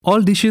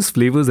All dishes,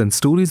 flavors, and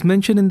stories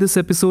mentioned in this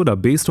episode are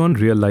based on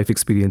real life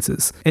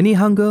experiences. Any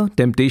hunger,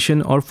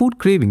 temptation, or food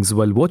cravings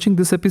while watching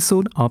this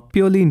episode are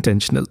purely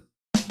intentional.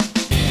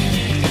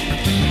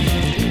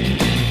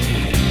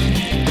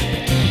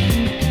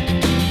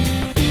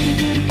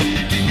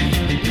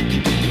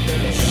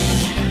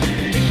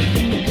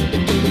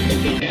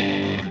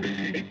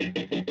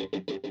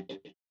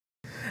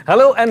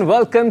 Hello and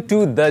welcome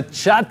to the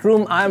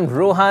Chatroom. I'm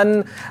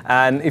Rohan,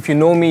 and if you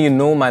know me, you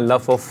know my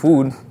love for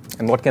food.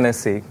 And what can I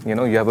say? You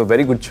have a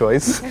very good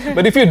choice.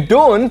 But if you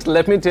don't,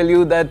 let me tell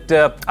you that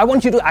I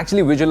want you to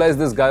actually visualize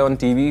this guy on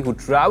TV who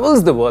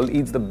travels the world,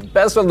 eats the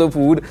best of the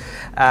food,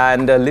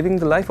 and living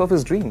the life of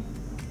his dream.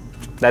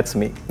 That's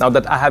me. Now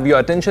that I have your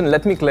attention,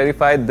 let me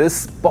clarify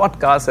this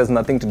podcast has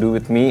nothing to do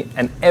with me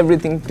and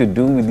everything to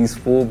do with these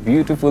four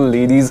beautiful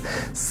ladies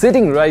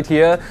sitting right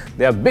here.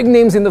 They are big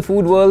names in the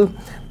food world.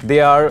 They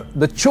are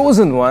the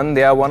chosen one.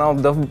 They are one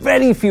of the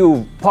very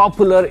few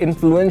popular,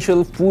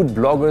 influential food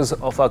bloggers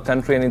of our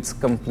country, and it's a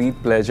complete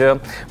pleasure.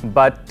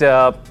 But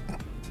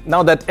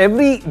now that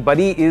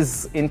everybody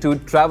is into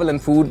travel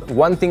and food,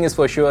 one thing is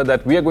for sure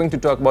that we are going to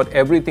talk about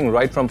everything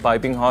right from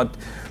piping hot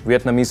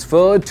Vietnamese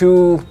pho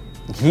to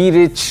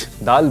ghee-rich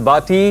dal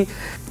bati.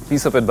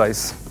 Piece of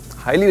advice,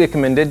 highly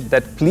recommended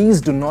that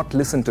please do not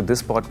listen to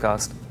this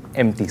podcast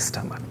empty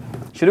stomach.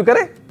 Shuru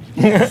kare?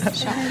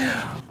 Sure.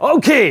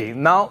 Okay,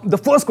 now the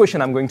first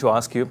question I'm going to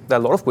ask you, there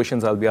are a lot of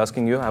questions I'll be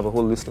asking you, I have a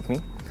whole list of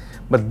me.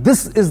 But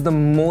this is the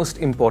most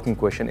important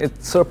question.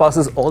 It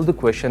surpasses all the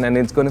question and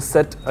it's going to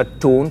set a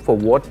tone for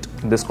what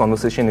this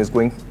conversation is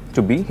going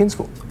to be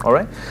henceforth.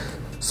 Alright?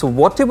 So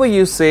whatever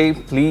you say,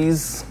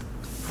 please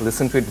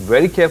listen to it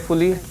very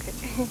carefully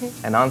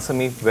and answer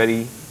me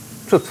very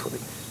truthfully.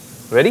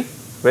 Ready?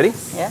 Ready?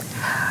 Yeah.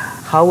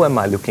 How am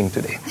I looking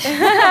today?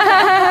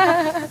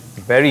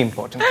 Very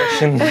important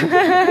question.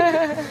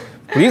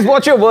 Please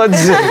watch your words.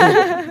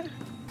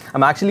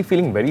 I'm actually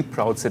feeling very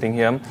proud sitting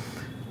here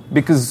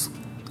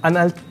and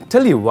I'll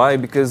tell you why,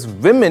 because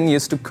women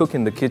used to cook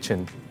in the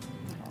kitchen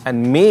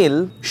and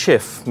male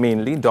chef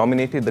mainly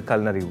dominated the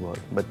culinary world.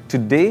 But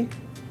today,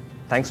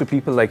 thanks to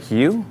people like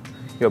you,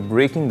 you're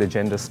breaking the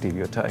gender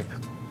stereotype.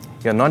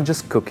 You're not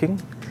just cooking,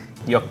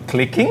 you're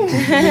clicking,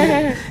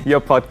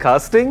 you're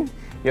podcasting,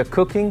 you're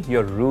cooking,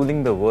 you're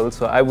ruling the world.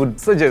 So I would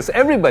suggest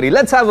everybody,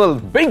 let's have a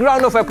big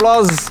round of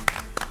applause.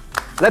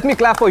 Let me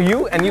clap for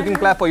you and you can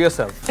clap for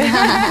yourself.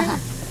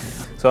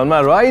 So on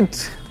my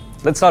right,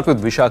 let's start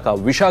with Vishakha.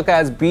 Vishakha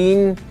has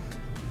been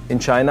in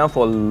China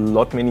for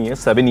many years,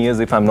 7 years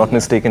if I'm not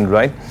mistaken,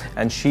 right?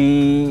 And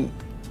she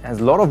has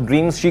a lot of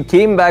dreams. She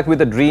came back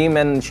with a dream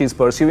and she's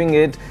pursuing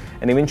it.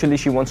 And eventually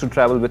she wants to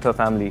travel with her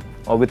family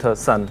or with her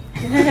son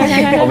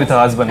or with her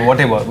husband,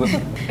 whatever.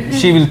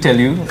 She will tell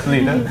you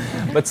later.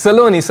 But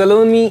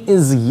Saloni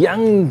is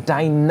young,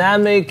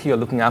 dynamic. You're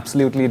looking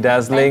absolutely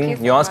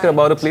dazzling. You ask her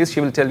about a place, she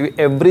will tell you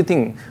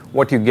everything,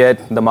 what you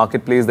get, the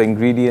marketplace, the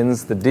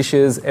ingredients, the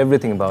dishes,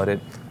 everything about it.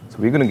 So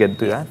we're going to get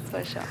to that.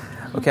 For sure.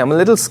 Okay, I'm a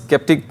little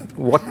skeptic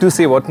what to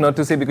say, what not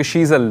to say, because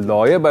she's a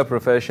lawyer by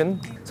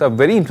profession. So I have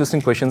very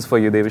interesting questions for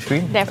you,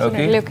 Devashree.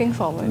 Definitely, okay. Looking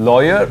forward.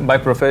 Lawyer by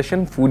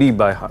profession, foodie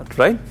by heart,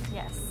 right?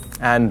 Yes.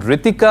 And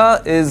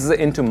Ritika is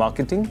into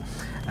marketing,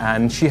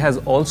 and she has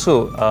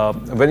also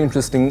very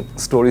interesting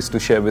stories to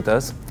share with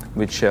us,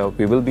 which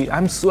we will be.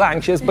 I'm so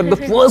anxious, but the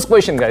first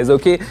question, guys,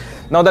 okay?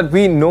 Now that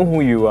we know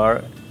who you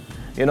are,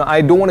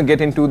 I don't want to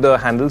get into the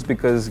handles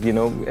because,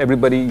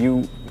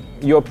 everybody,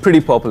 you're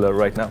pretty popular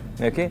right now,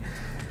 okay?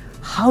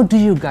 How do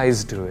you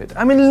guys do it?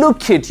 I mean,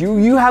 look at you.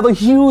 You have a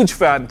huge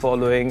fan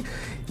following.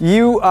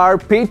 You are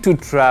paid to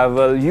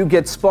travel. You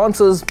get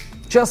sponsors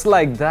just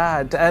like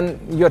that. And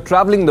you're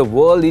traveling the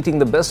world, eating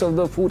the best of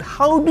the food.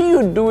 How do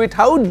you do it?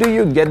 How do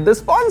you get the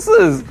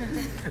sponsors?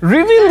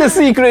 Reveal the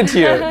secret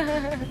here.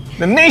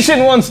 The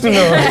nation wants to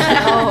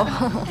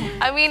know.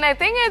 I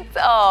think it's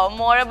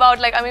more about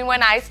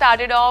when I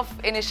started off,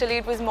 initially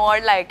it was more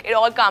like it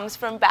all comes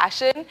from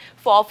passion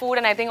for food,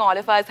 and I think all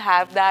of us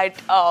have that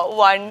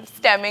one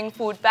stemming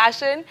food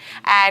passion,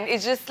 and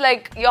it's just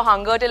like your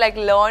hunger to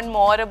learn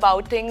more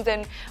about things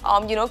and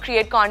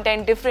create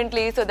content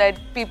differently so that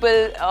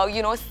people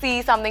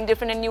see something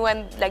different in you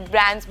and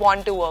brands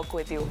want to work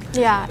with you.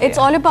 Yeah, it's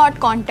all about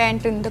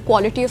content and the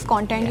quality of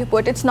content you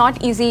put. It's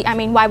not easy.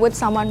 Why would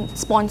someone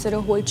sponsor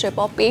a whole trip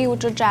or pay you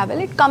to travel?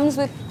 It comes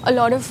with a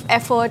lot of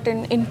effort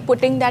in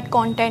putting that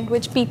content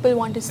which people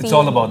want to see. It's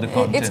all about the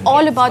content. It's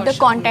all about the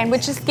content,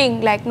 which is king,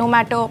 no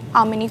matter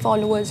how many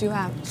followers you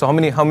have. So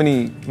how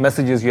many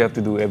messages you have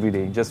to do every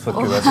day, just for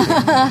curiosity?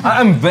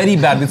 I'm very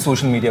bad with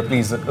social media,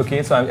 please,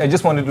 okay? So I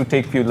just wanted to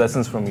take few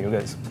lessons from you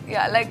guys.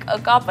 Yeah, a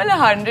couple of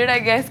hundred, I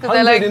guess,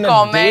 because they're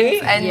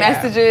comments and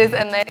messages,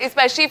 and then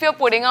especially if you're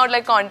putting out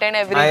I content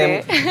every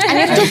day. And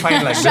you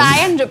have to try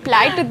and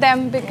reply to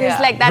them because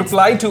that.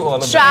 Reply to all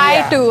of them.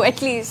 Try to,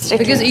 at least.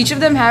 Because each of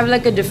them have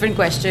a different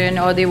question,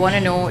 or they want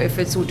to know if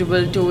it's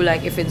suitable to,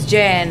 like, if it's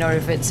Jain or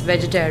if it's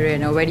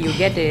vegetarian, or where do you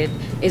get it?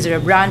 Is there a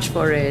branch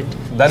for it?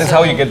 That is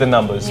how you get the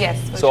numbers. Yes.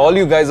 So all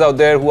you guys out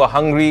there who are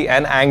hungry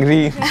and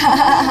angry,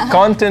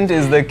 content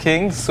is the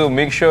king. So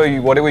make sure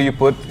whatever you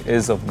put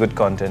is of good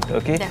content.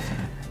 Okay.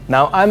 Definitely.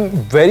 Now I'm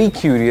very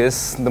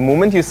curious. The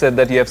moment you said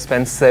that you have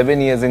spent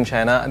 7 years in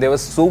China, there were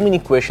so many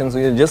questions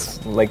which are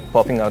just like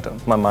popping out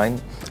of my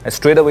mind. I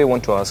straight away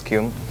want to ask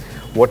you,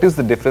 what is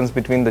the difference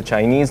between the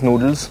Chinese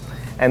noodles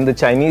and the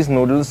Chinese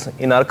noodles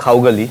in our khao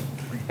gali,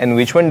 and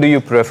which one do you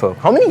prefer?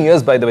 How many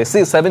years, by the way?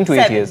 Say 7 to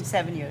 8 years.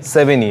 7 years.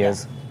 7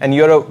 years. Yeah. And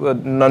you're a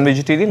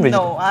non-vegetarian?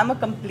 No, I'm a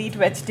complete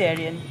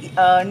vegetarian.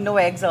 No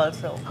eggs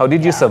also. How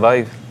did you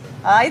survive?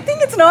 I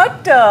think it's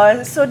not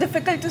so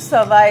difficult to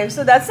survive.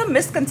 So that's a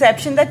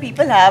misconception that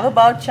people have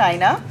about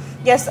China.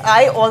 Yes,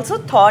 I also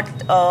thought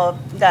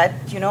that,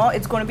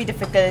 it's going to be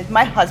difficult.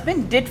 My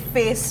husband did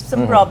face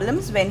some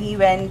problems when he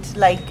went,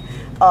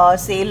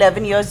 say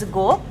 11 years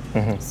ago.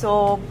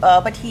 So,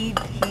 but he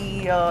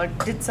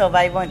did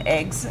survive on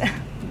eggs.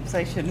 So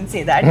I shouldn't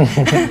say that.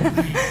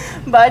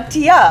 But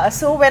yeah,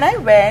 so when I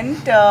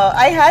went,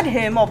 I had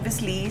him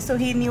obviously, so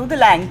he knew the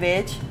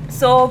language.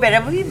 So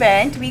wherever we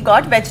went, we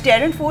got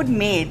vegetarian food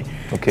made.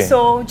 Okay.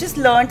 So just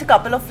learned a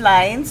couple of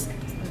lines.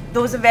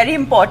 Those are very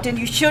important.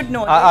 You should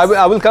know.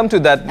 I will come to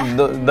that,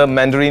 the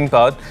Mandarin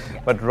part.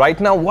 Yeah. But right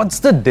now, what's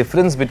the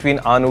difference between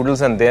our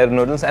noodles and their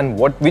noodles, and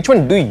which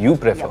one do you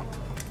prefer? Yeah.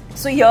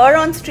 So here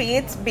on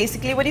streets,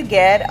 basically what you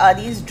get are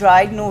these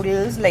dried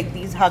noodles, like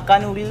these Hakka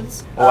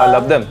noodles. Oh, I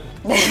love them.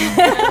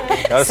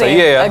 Same,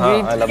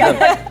 agreed. I love them.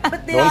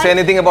 But Don't say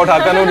anything about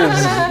Hakka noodles.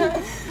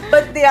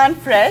 But they aren't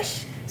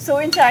fresh. So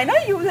in China,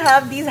 you will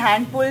have these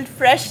hand-pulled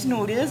fresh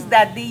noodles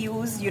that they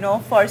use,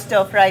 for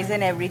stir fries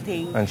and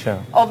everything.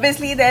 Achha.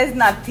 Obviously, there's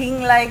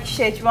nothing like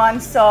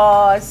Szechuan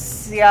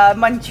sauce,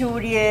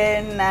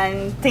 Manchurian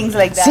and things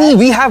like that. See,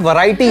 we have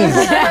varieties.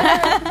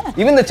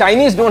 Even the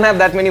Chinese don't have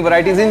that many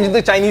varieties in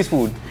the Chinese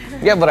food.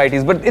 We have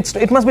varieties, but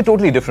it must be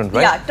totally different,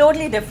 right? Yeah,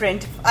 totally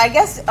different. I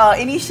guess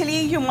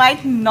initially you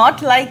might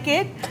not like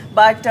it,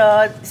 but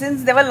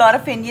since there were a lot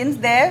of Indians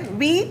there,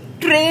 we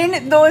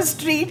trained those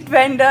street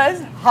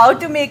vendors how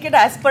to make it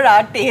as per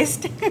our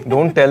taste.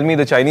 Don't tell me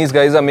the Chinese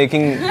guys are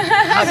making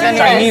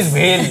Chinese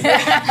bhel.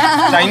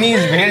 Chinese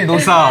bhel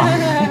dosa.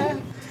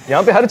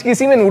 यहाँ पे हर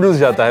किसी में noodles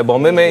जाता है.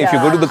 Bombay में, if you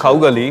go to the khao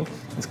gali,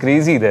 it's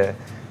crazy there.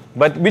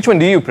 But which one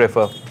do you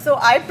prefer? So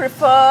I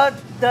prefer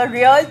the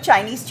real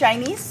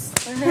Chinese.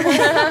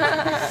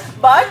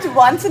 But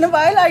once in a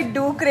while I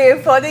do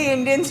crave for the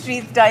Indian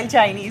street style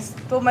Chinese.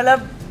 So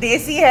मतलब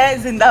desi है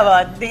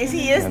जिंदाबाद.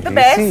 Desi is the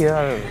best.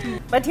 Yeah.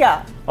 But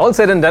yeah. All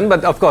said and done,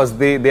 but of course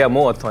they are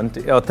more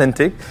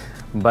authentic.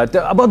 But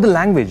about the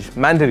language,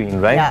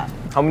 Mandarin, right? Yeah.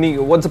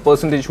 What's the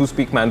percentage who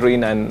speak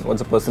Mandarin and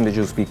what's the percentage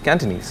who speak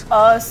Cantonese?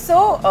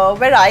 So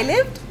where I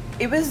lived,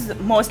 it was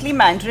mostly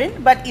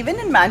Mandarin. But even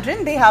in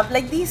Mandarin, they have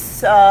like these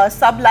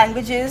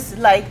sub-languages.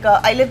 Like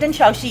I lived in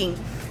Shaoxing.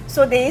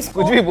 So they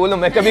spoke... कुछ भी बोलो,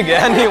 मैं कभी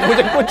गया नहीं हूँ,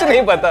 मुझे कुछ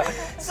नहीं पता.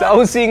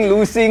 Shaoxing,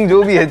 Lusing,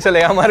 जो भी है,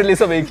 चले हमारे लिए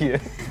सब एक ही है.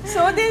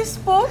 So they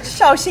spoke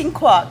Shaoxing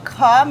Kwa.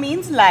 Kwa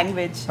means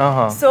language.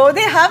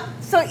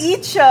 So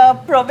each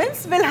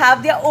province will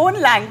have their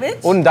own language.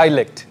 Own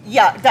dialect.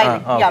 Yeah,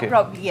 dialect. Okay. Yeah,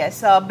 probably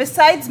yes.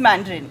 Besides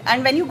Mandarin,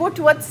 and when you go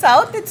towards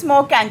south, it's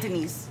more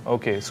Cantonese.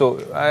 Okay,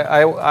 so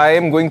I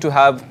am going to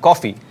have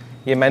coffee.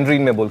 ये Mandarin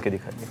में बोल के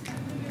दिखाइए.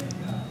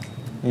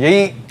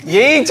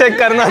 यही check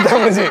करना था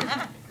मुझे.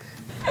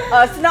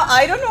 So now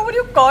I don't know what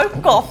you call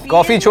coffee.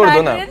 Coffee छोड़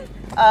दो ना.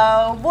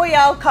 वो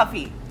याओ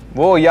काफी.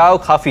 वो याओ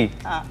काफी.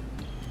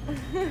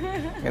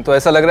 ये तो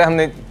ऐसा लग रहा है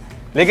हमने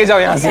लेके जाओ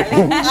यहाँ से.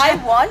 I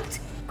want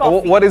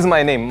coffee. What is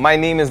my name? My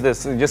name is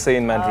this. Just say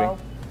in Mandarin.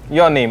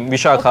 Your name,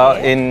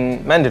 Vishakha,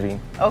 in Mandarin.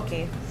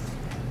 Okay.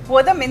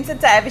 वो द मीन्स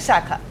चाय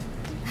विशाखा.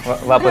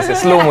 वापस से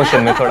स्लो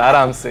मोशन में थोड़ा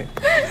आराम से.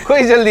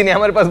 कोई जल्दी नहीं,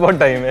 हमारे पास बहुत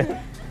टाइम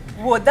है.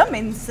 वो the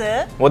means.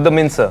 What the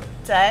means?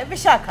 चाय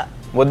विशाखा.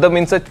 What the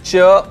means?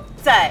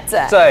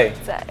 चाय.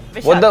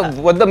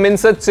 What the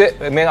means?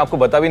 मैं आपको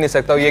बता भी नहीं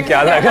सकता हूँ ये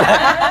क्या लग रहा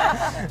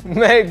है.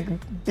 मैं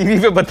टीवी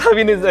पे बता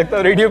भी नहीं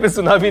सकता, रेडियो पे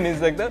सुना भी नहीं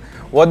सकता.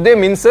 What they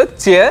means?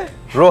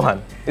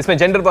 रोहन. इसमें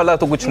जेंडर वाला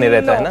तो कुछ नहीं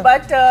रहता है ना.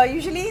 But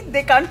usually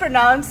they can't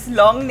pronounce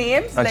long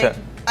names. Like,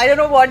 I don't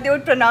know what they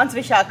would pronounce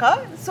Vishakha.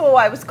 So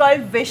I was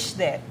called Vish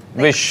there.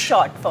 Like Vish.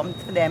 Short from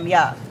them,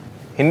 yeah.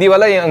 Hindi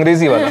वाला या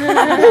अंग्रेजी वाला?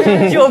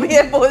 जो भी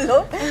है बोल दो,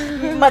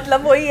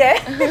 मतलब वही है.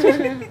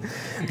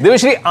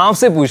 देवश्री,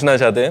 आपसे पूछना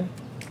चाहते हैं,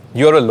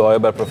 you're a lawyer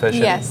by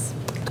profession. Yes.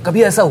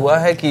 कभी ऐसा हुआ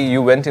है कि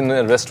you went in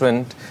a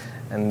restaurant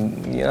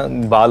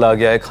and बाल आ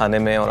गया है खाने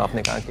में और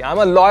आपने कहा कि I'm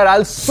a lawyer,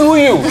 I'll sue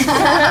you.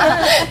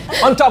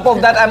 On top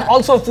of that, I'm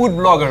also a food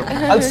blogger.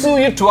 I'll sue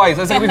you twice.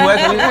 ऐसा कभी हुआ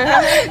है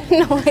कभी?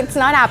 No, it's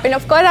not happened.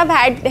 Of course, I've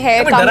had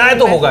hair. कभी डराया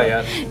तो होगा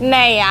यार.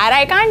 नहीं यार,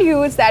 I can't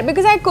use that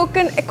because I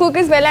cook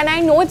as well, and I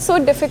know it's so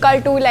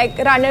difficult to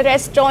like run a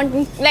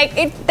restaurant. Like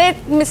that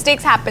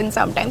mistakes happen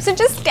sometimes. So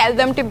just tell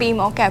them to be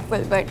more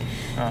careful. But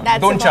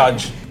that's don't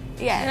charge.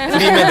 Yeah.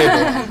 Free में दे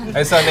दो.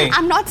 ऐसा नहीं.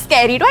 I'm not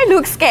scary. Do I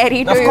look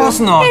scary to Of you? course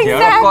not. Exactly.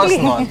 Yeah, of course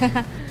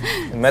not.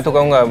 मैं तो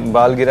कहूँगा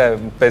बाल गिरा है,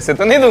 पैसे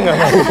तो नहीं दूंगा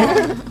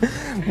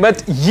मैं.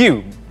 But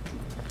you,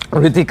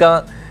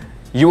 Ritika,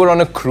 you were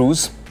on a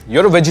cruise.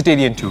 You're a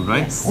vegetarian too,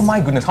 right? Yes. Oh my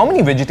goodness, how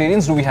many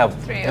vegetarians do we have?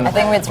 I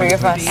think we're 3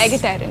 of us.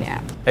 Vegetarian,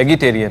 yeah.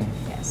 Vegetarian.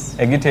 Yes.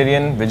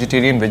 Vegetarian,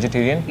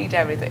 vegetarian. Eat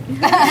everything.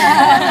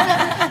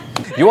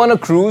 You're on a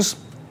cruise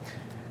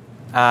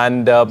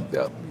and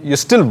you're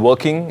still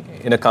working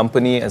in a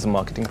company as a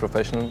marketing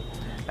professional,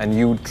 and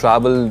you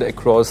traveled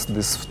across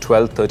this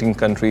 12, 13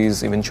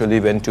 countries, eventually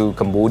went to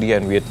Cambodia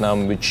and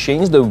Vietnam, which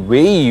changed the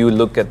way you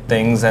look at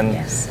things and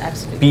Yes,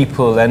 absolutely.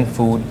 people and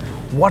food.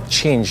 What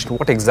changed?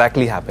 What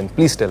exactly happened?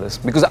 Please tell us.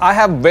 Because I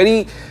have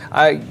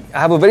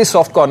a very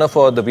soft corner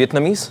for the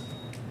Vietnamese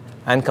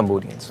and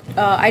Cambodians.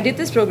 I did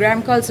this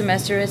program called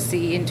Semester at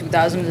Sea in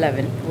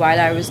 2011 while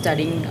I was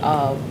studying,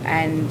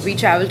 and we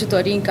traveled to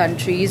 13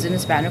 countries in a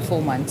span of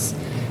 4 months.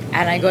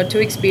 And I got to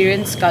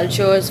experience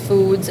cultures,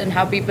 foods, and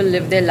how people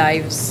live their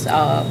lives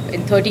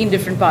in 13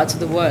 different parts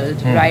of the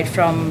world, right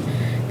from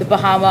the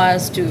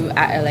Bahamas to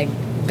like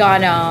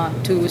Ghana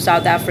to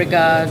South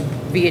Africa,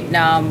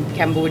 Vietnam,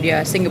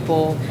 Cambodia,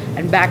 Singapore,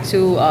 and back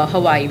to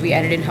Hawaii. We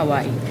ended in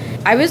Hawaii.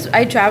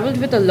 I traveled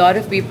with a lot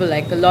of people,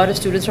 like a lot of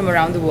students from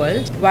around the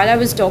world. While I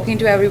was talking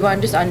to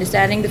everyone, just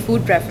understanding the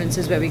food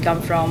preferences where we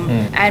come from.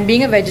 And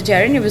being a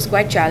vegetarian, it was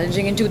quite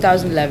challenging in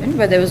 2011,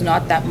 where there was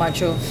not that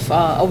much of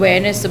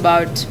awareness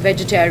about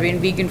vegetarian,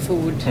 vegan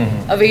food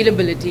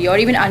availability, or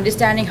even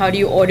understanding how do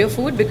you order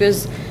food,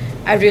 because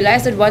I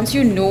realized that once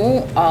you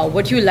know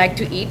what you like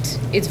to eat,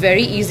 it's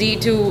very easy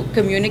to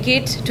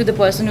communicate to the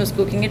person who's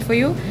cooking it for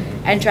you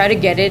and try to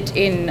get it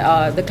in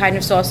the kind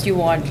of sauce you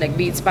want, like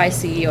be it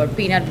spicy or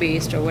peanut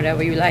based or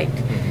whatever you like.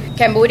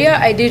 Cambodia,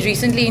 I did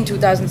recently in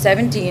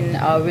 2017,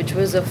 which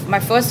was my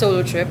first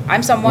solo trip.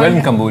 I'm someone. Where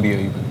in Cambodia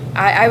even?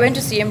 I went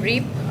to Siem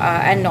Reap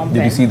and Phnom Penh.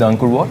 Did you see the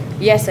Angkor Wat?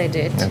 Yes, I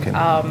did. Okay.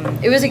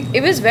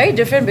 It was very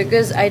different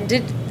because I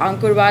did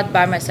Angkor Wat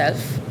by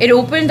myself. It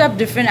opened up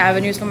different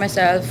avenues for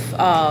myself,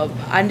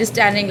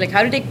 understanding like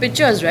how to take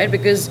pictures, right?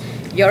 Because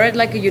you're at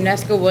like a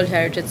UNESCO World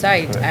Heritage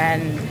Site,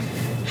 and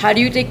how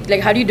do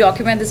you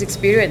document this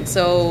experience?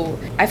 So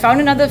I found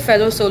another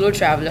fellow solo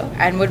traveler,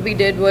 and what we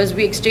did was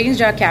we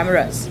exchanged our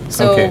cameras.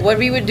 So what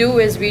we would do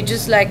is we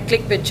just like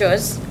click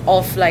pictures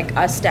of like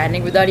us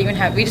standing without even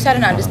we just had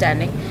an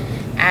understanding.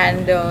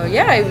 And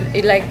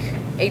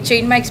it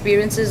changed my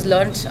experiences,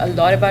 learned a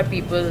lot about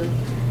people,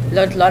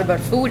 learned a lot about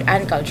food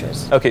and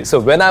cultures. Okay, so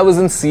when I was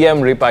in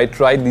Siem Reap, I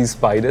tried these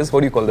spiders.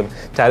 What do you call them?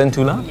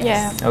 Tarantula?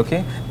 Yeah.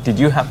 Okay. Did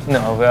you have...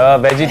 No,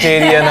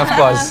 vegetarian, of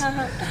course.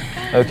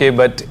 Okay,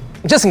 but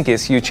just in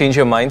case you change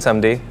your mind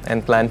someday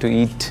and plan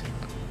to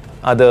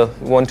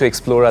want to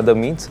explore other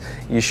meats,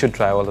 you should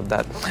try all of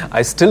that.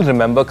 I still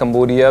remember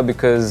Cambodia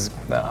because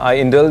I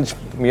indulged,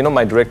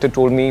 my director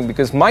told me,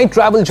 because my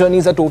travel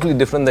journeys are totally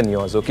different than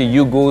yours. Okay,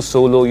 you go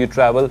solo, you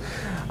travel.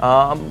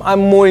 I'm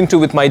more into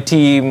with my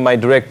team, my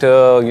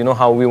director,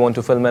 how we want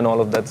to film and all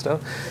of that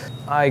stuff.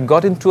 I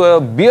got into a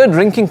beer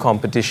drinking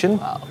competition,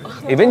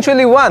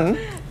 eventually won,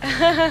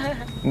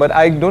 but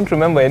I don't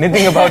remember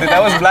anything about it. I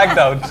was blacked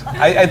out.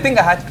 I think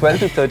I had 12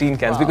 to 13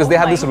 cans because they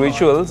have these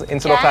rituals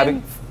instead of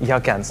having... Yeah,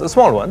 cans,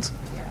 small ones.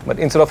 But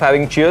instead of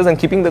having cheers and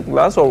keeping the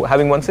glass or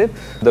having one sip,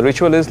 the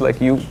ritual is like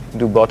you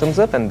do bottoms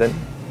up and then...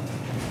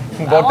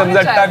 Bottoms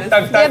up,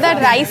 tuck. They have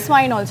that rice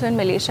wine also in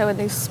Malaysia with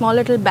these small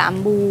little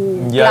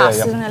bamboo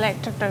glasses and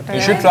like tuck.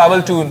 You should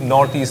travel to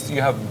Northeast.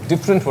 You have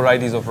different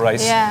varieties of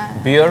rice,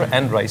 beer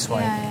and rice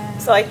wine. Yeah.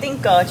 So I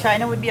think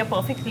China would be a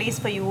perfect place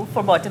for you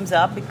for bottoms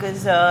up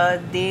because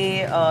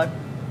they,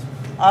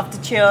 after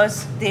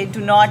cheers, they do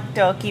not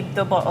keep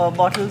the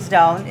bottles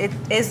down. It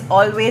is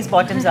always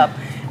bottoms up.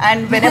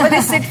 And whenever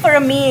they sit for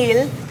a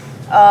meal,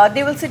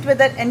 they will sit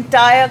with an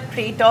entire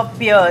crate of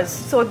beers.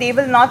 So they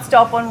will not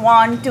stop on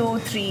 1, 2,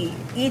 3.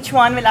 Each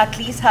one will at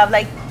least have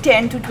like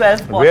 10 to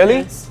 12 bottles.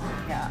 Really?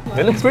 Yeah.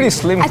 They look pretty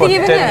slim I for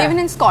think 10. even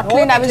in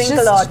Scotland, Oh, I was they drink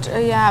just a lot.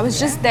 I was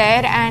just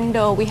there, and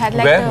we had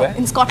like Where?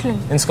 in Scotland.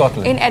 In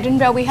Scotland. In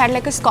Edinburgh, we had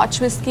like a Scotch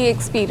whiskey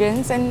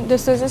experience, and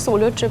this was a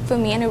solo trip for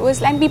me. And it was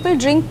like people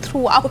drink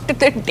throughout the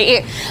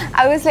day.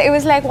 It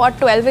was like what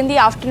 12 in the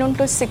afternoon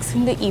to 6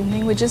 in the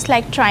evening. We're just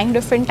like trying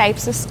different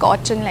types of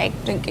Scotch and like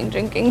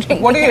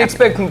drinking. What do you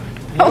expect?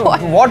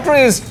 Water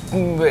is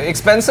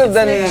expensive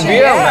than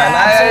beer,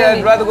 man.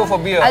 I'd rather go for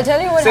beer. I'll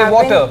tell you what Say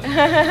happened.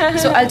 water.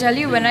 So I'll tell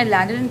you, when I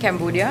landed in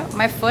Cambodia,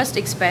 my first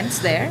expense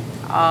there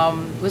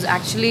was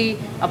actually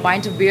a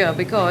pint of beer,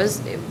 because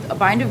a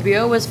pint of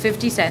beer was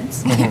 50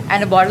 cents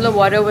and a bottle of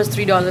water was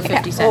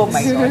 $3.50. Oh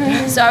my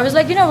God. So I was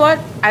like, you know what?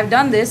 I've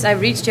done this.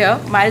 I've reached here.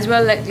 Might as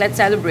well let's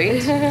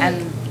celebrate.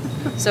 And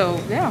so,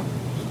 yeah.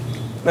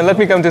 Now let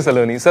me come to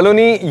Saloni.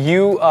 Saloni,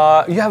 you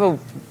have a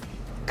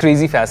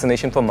crazy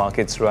fascination for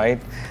markets, right?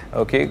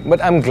 Okay,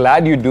 but I'm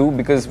glad you do,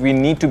 because we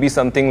need to be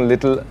something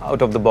little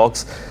out of the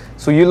box.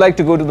 So you like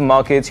to go to the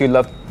markets, you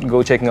love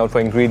go checking out for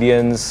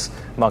ingredients,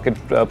 market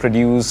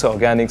produce,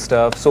 organic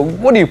stuff. So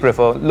what do you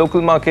prefer?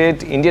 Local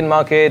market, Indian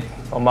market,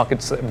 or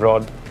markets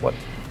abroad? What?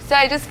 So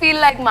I just feel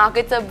like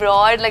markets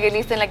abroad, like at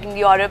least in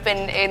Europe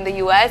and in the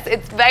US,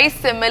 it's very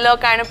similar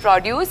kind of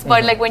produce.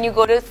 But like when you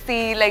go to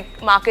see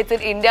like markets in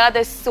India,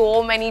 there's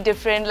so many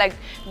different like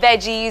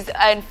veggies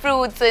and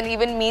fruits and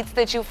even meats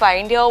that you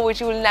find here,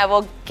 which you will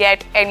never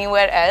get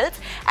anywhere else.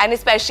 And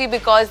especially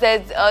because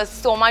there's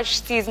so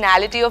much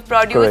seasonality of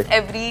produce. Correct.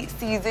 Every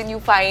season you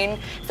find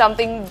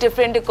something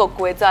different to cook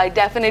with. So I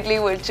definitely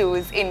will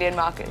choose Indian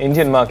market.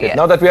 Indian market. Yes.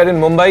 Now that we are in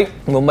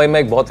Mumbai में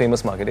एक बहुत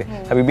famous market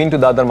है. Have you been to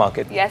Dadar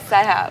market? Yes,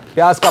 I have.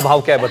 प्याज का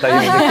भाव क्या है बताइए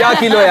मुझे. क्या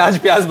किलो है आज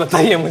प्याज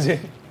बताइए मुझे.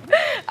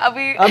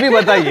 अभी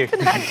बताइए.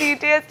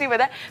 Details नहीं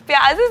पता.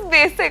 प्याज is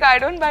basic. I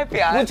don't buy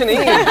प्याज. कुछ नहीं.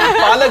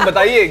 पालक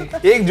बताइए.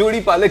 एक जोड़ी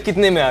पालक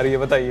कितने में आ रही है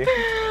बताइए.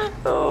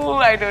 Oh,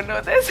 I don't know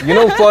this.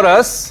 For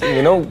us,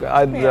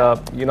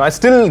 I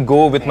still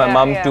go with my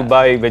mom to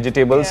buy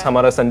vegetables.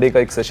 हमारा संडे का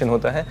एक सेशन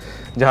होता है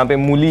जहाँ पे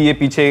मूली ये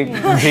पीछे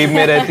जेब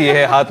में रहती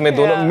है, हाथ में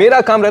दोनों.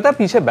 मेरा काम रहता है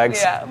पीछे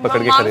बैग्स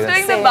पकड़ के खड़े. Mom's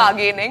doing the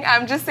bargaining.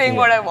 I'm just saying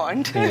what I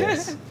want.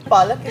 Yes.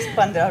 Palak is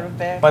 15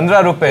 rupees.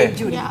 15 रुपए.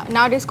 Yeah,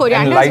 nowadays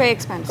coriander is very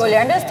expensive.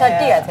 Coriander is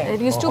 30, I think.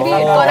 It used to be.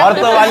 और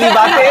तो वाली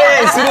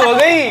बातें शुरू हो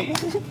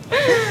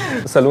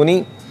गई.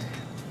 Saloni,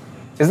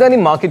 is there any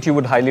market you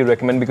would highly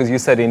recommend? Because you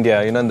said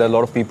India, and there are a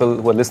lot of people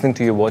who are listening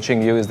to you,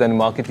 watching you. Is there any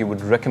market you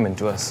would recommend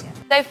to us?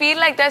 I feel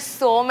like there's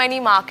so many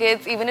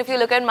markets. Even if you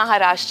look at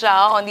Maharashtra,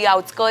 on the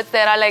outskirts,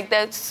 there are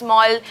the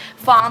small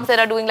farms that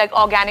are doing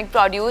organic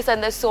produce,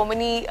 and there's so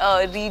many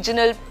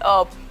regional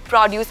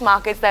produce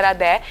markets that are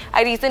there.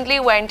 I recently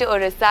went to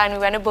Orissa and we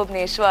went to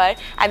Bhubaneswar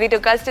and they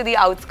took us to the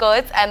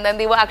outskirts and then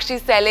they were actually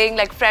selling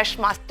fresh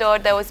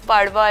mustard. There was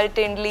padwal,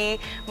 tindli,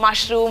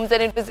 mushrooms,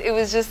 and it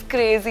was just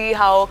crazy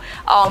how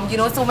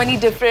so many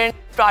different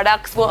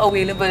products were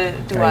available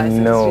to us.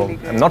 No, really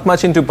I'm not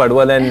much into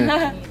padwal and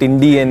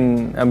tindi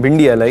and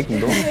bindi I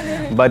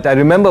like, but I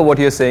remember what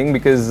you're saying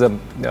because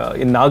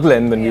in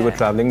Nagaland when we were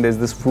traveling, there's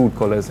this fruit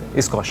called as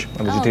iskosh,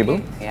 a vegetable.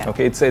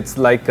 Okay, it's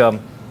like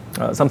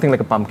something like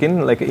a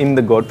pumpkin, like in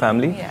the gourd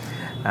family. Yeah.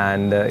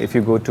 And if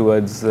you go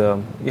towards,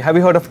 have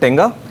you heard of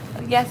tenga?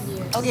 Yes.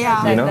 Okay.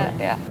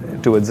 Yeah.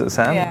 Towards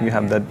Assam, you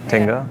have that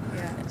tenga.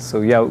 Yeah.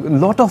 So a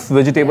lot of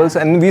vegetables,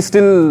 and we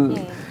still.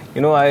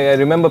 I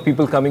remember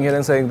people coming here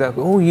and saying that,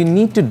 oh, you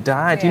need to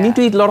diet, you need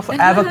to eat a lot of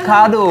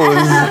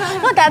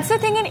avocados. No, that's the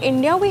thing. In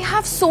India, we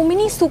have so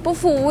many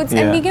superfoods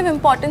and we give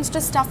importance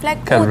to stuff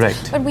like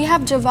oats. But we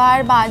have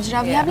jawar,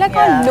 bajra, we have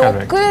our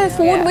local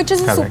food, which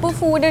is a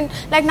superfood.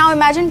 And now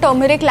imagine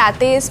turmeric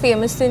latte is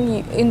famous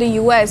in the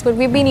US, but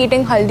we've been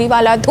eating haldi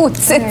wala doodh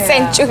since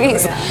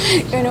centuries.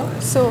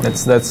 So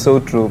that's so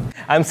true.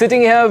 I'm sitting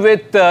here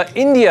with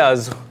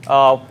India's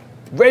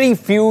very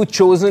few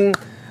chosen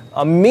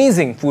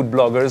amazing food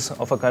bloggers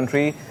of a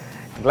country.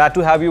 Glad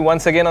to have you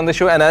once again on the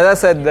show. And as I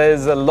said,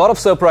 there's a lot of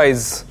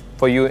surprise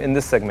for you in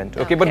this segment.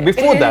 Okay, but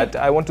before that,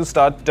 I want to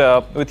start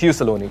with you,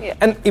 Saloni. Yeah.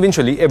 And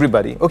eventually,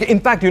 everybody. Okay, in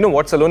fact, you know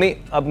what, Saloni?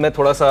 अब मैं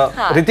थोड़ा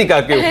सा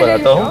Ritika के ऊपर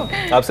आता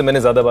हूँ. आपसे मैंने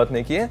ज़्यादा बात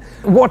नहीं की है.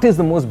 What is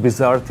the most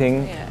bizarre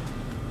thing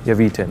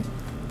you've eaten?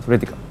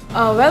 Ritika.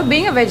 Well,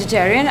 being a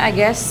vegetarian, I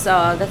guess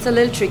that's a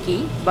little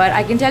tricky. But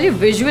I can tell you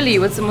visually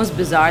what's the most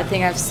bizarre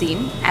thing I've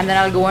seen. And then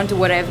I'll go on to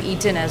what I've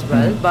eaten as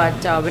well.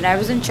 But when I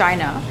was in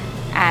China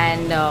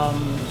and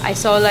I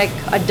saw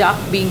a duck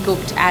being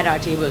cooked at our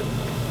table.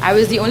 I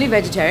was the only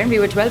vegetarian. We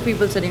were 12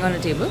 people sitting on a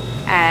table.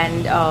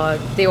 And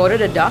they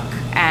ordered a duck.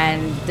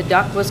 And the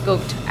duck was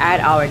cooked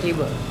at our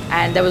table.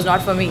 And that was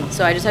not for me.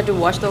 So I just had to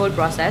watch the whole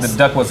process. The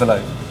duck was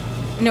alive?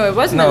 No, it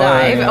wasn't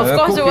alive. Of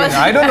course it wasn't.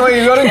 I don't know.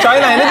 You're in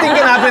China. Anything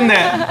can happen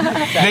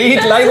there. They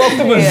eat live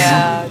octopus.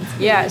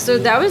 Yeah, so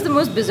that was the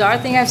most bizarre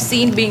thing I've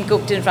seen being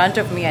cooked in front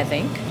of me, I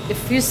think.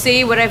 If you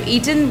say what I've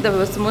eaten, the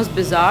most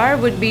bizarre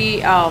would be,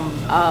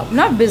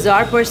 not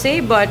bizarre per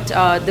se, but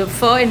the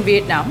pho in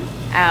Vietnam.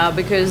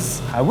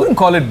 Because I wouldn't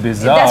call it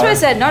bizarre. That's why I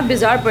said not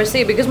bizarre per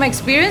se, because my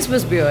experience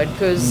was weird.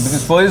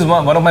 Because pho is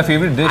one of my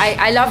favorite dishes.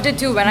 I loved it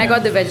too when I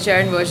got the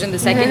vegetarian version the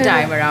second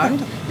time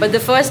around. But the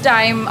first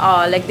time,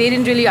 they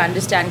didn't really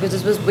understand because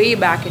this was way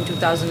back in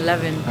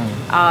 2011.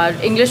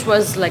 English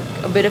was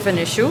a bit of an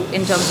issue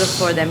in terms of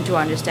for them to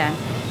understand.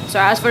 So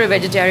I asked for a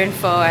vegetarian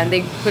pho and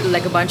they put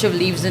a bunch of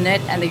leaves in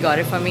it and they got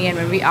it for me. And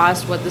when we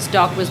asked what the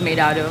stock was made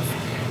out of,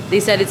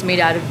 they said it's made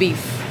out of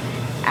beef.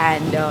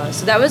 And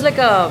so that was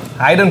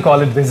I don't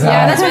call it bizarre.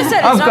 Yeah, that's what I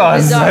said. It's of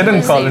course, bizarre, I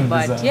don't call it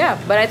bizarre.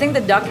 But I think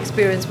the duck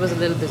experience was a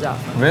little bizarre.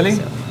 Really?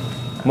 So.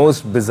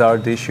 Most bizarre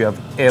dish you have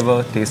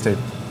ever tasted?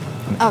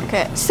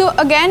 Okay, so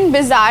again,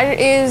 bizarre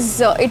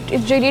is,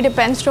 it really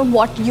depends from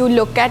what you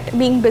look at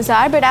being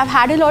bizarre, but I've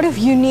had a lot of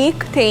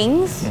unique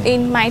things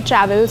in my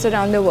travels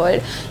around the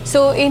world.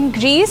 So in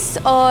Greece,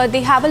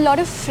 they have a lot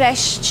of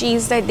fresh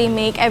cheese that they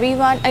make.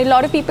 A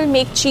lot of people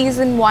make cheese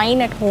and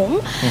wine at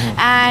home,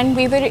 and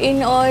we were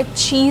in a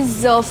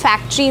cheese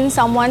factory in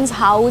someone's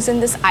house in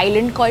this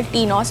island called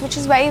Tinos, which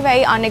is very,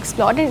 very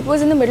unexplored, and it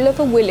was in the middle of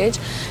a village,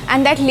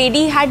 and that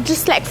lady had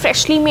just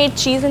freshly made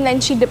cheese and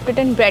then she dipped it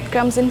in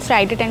breadcrumbs and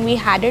fried it, and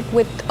we had it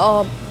with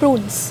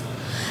prunes.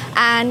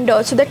 And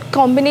so that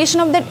combination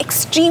of that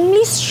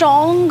extremely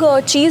strong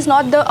cheese,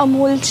 not the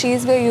Amul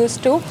cheese we're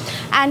used to,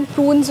 and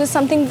prunes was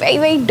something very,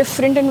 very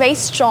different and very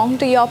strong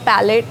to your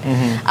palate.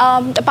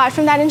 Apart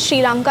from that, in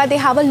Sri Lanka, they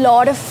have a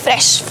lot of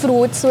fresh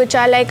fruits which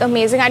are like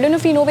amazing. I don't know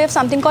if you know, we have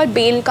something called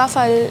bel ka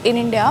phal in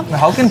India.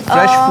 How can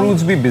fresh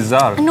fruits be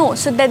bizarre? No,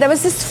 so there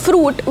was this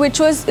fruit which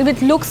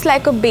looks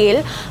like a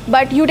bale,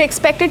 but you'd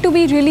expect it to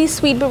be really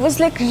sweet, but it was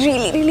like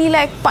really, really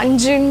like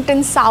pungent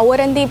and sour,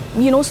 and they,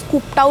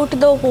 scooped out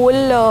the whole,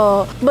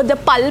 the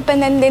pulp,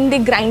 and then they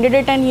grinded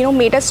it and,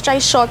 made us try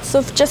shots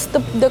of just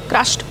the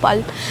crushed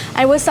pulp.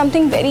 And it was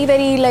something very,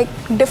 very like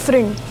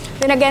different.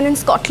 Then again in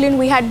Scotland,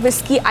 we had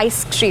whiskey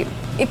ice cream.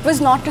 It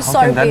was not a sorbet.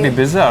 How can that be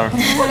bizarre?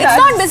 It's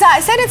not bizarre. I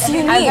said it's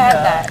unique. I've had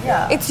that.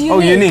 Yeah. It's unique. Oh,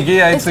 unique.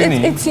 Yeah, it's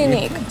unique. It's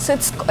unique. So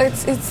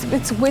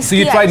it's whiskey. So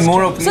you tried ice more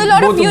cream. of So a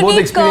lot both, of unique, both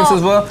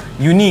experiences were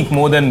unique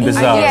more than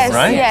bizarre, yes,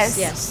 right?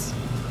 Yes.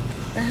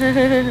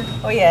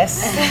 Oh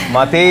yes.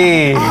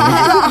 Mate,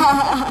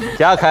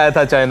 क्या खाया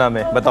था China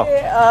में?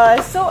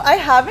 बताओ. So I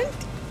haven't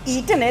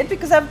eaten it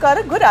because I've got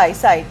a good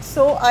eyesight.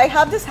 So I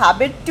have this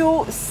habit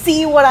to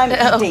see what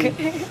I'm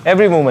eating.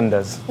 Every woman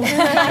does.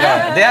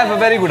 Yeah, they have a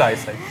very good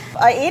eyesight.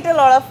 I ate a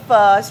lot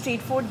of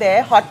street food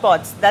there, hot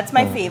pots. That's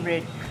my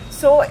favorite.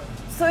 So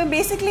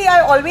basically,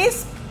 I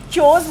always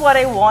chose what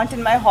I want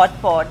in my hot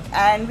pot,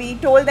 and we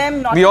told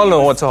them not. We to all know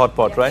use- what's a hot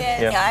pot, right?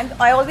 Yeah. And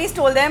I always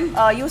told them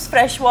use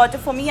fresh water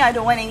for me. I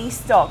don't want any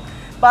stock.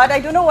 But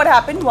I don't know what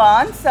happened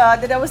once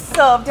that I was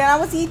served and I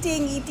was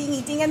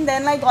eating, and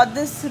then I got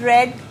this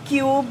red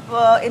cube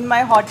in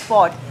my hot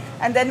pot,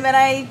 and then when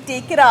I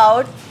take it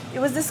out, it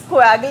was this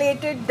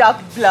coagulated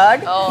duck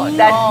blood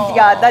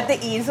that they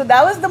eat. So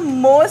that was the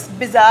most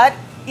bizarre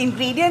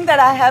ingredient that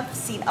I have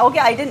seen. Okay,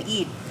 I didn't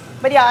eat,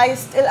 but yeah,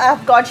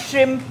 I've got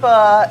shrimp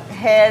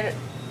hair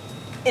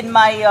in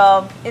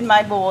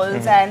my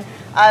bowls, and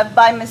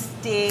by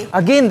mistake.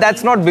 Again,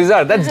 that's not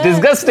bizarre. That's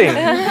disgusting.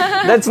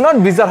 That's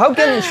not bizarre. How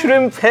can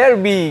shrimp hair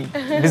be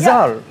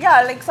bizarre?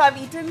 Yeah, like so I've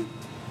eaten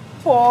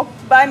pork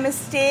by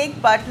mistake,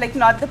 but like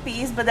not the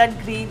piece, but that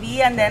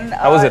gravy, and then.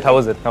 How was it? How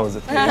was it?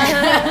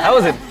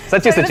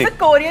 Sachi It was a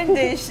Korean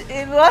dish.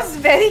 It was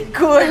very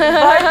good,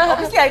 but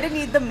obviously I didn't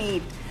eat the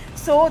meat.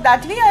 So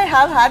that way I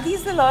have had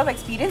a lot of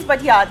experience,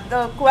 but yeah,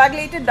 the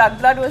coagulated duck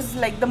blood was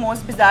like the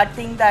most bizarre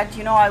thing that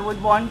I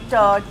would want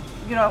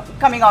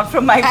coming out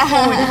from my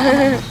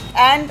food.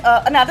 And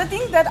another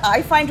thing that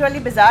I find really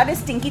bizarre is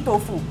stinky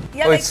tofu.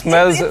 Yeah, It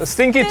smells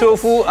stinky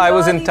tofu. I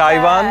was in really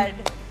Taiwan.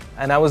 bad.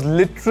 And I was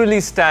literally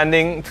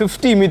standing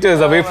 50 meters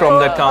away from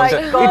that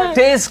counter. God. It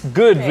tastes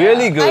good,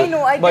 really good. I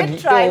know, I but did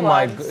try oh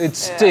my once. god, it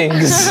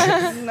stinks.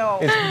 No,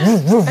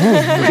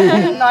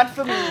 not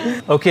for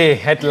me.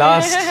 Okay, at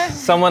last,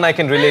 someone I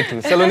can relate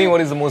to. Saloni,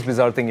 what is the most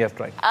bizarre thing you have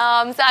tried?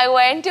 So I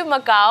went to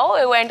Macau.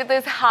 I went to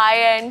this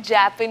high-end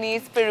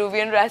Japanese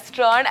Peruvian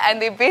restaurant,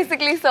 and they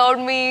basically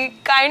served me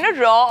kind of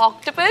raw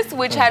octopus,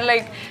 which had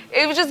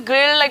it was just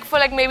grilled for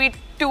maybe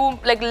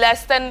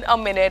less than a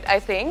minute, I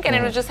think, and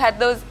it was just had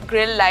those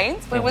grill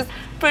lines, but it was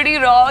pretty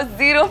raw,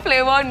 zero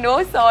flavor,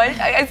 no salt.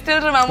 I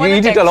still remember You the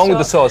eat texture. it along with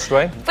the sauce,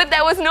 right? But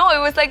it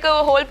was like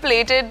a whole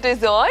plated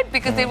dessert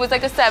because it was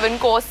like a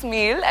 7-course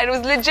meal, and it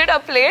was legit a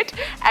plate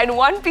and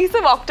one piece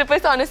of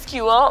octopus on a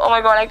skewer. Oh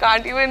my god, I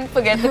can't even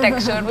forget the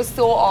texture. It was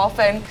so off,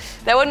 and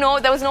there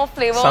was no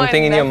flavor.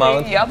 Something in your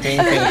mouth? Yep. Ping,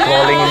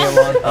 crawling in your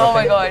mouth? Oh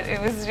my god,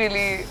 it was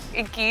really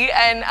icky.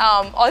 And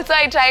also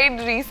I tried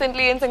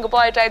recently in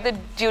Singapore, I tried the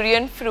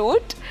durian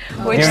fruit.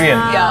 Durian?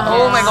 Yeah,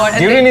 oh my god.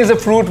 And Durian is a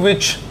fruit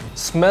which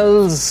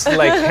smells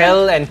like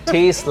hell and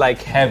tastes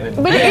like heaven.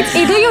 But it's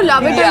either you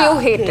love it or you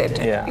hate it.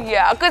 Yeah.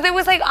 Yeah, because it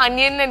was like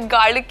onion and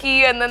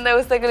garlicky, and then there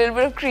was like a little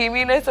bit of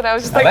creaminess, and I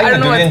was just I like, like I don't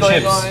the know what's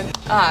durian going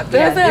chips. on.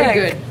 Those are like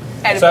good.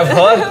 edible. So I've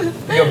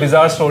heard your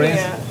bizarre stories,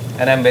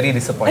 and I'm very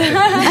disappointed.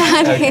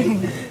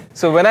 Okay.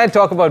 So when I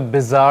talk about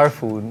bizarre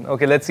food,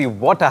 okay, let's see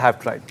what I have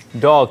tried.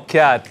 Dog,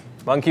 cat,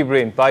 monkey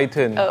brain,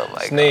 python, Oh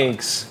my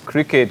snakes,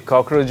 cricket,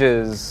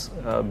 cockroaches,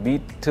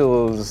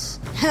 beetles,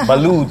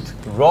 balut,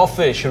 raw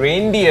fish,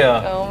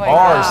 reindeer, Oh my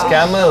horse, gosh.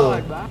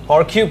 camel,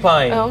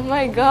 porcupine. Oh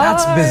my god.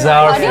 That's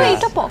bizarre How do you food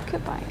eat a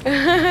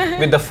porcupine?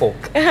 with the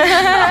fork.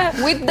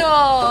 With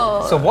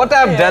the... So what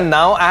I've done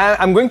now,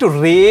 I'm going to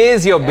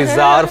raise your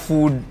bizarre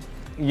food,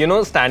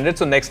 standard.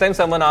 So next time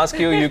someone asks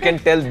you, you can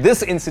tell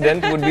this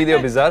incident would be your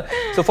bizarre.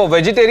 So for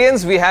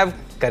vegetarians, we have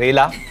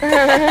Karela.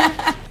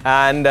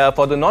 And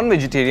for the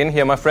non-vegetarian,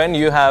 here my friend,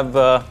 you have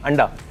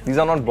anda. These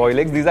are not boiled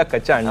eggs, these are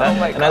kacha anda. Oh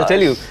my and I'll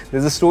tell you,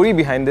 there's a story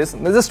behind this.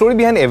 There's a story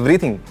behind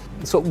everything.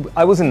 So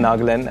I was in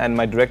Nagaland and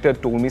my director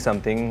told me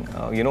something,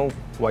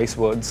 wise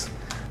words.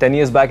 10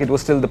 years back,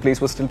 the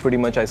place was still pretty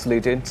much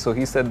isolated. So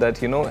he said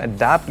that,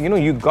 adapt,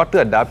 you got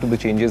to adapt to the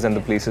changes and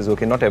the places,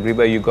 okay? Not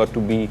everywhere you got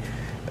to be,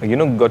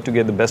 got to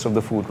get the best of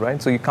the food,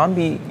 right? So you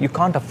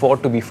can't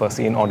afford to be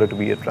fussy in order to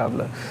be a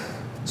traveler.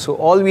 So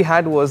all we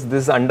had was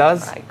this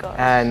andas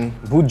and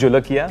bhoot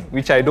jolakia,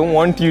 which I don't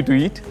want you to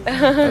eat.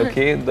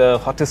 Okay, the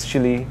hottest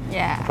chili,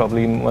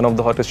 probably one of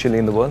the hottest chili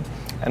in the world.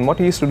 And what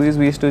we used to do is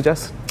we used to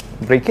just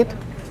break it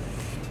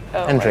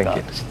and drink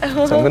it.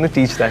 So I'm going to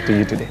teach that to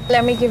you today.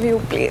 Let me give you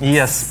plates.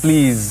 Yes,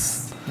 please.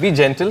 Be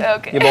gentle.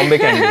 Okay. ये Bombay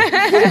candy.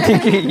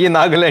 ठीक है, ये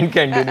Nagaland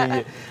candy नहीं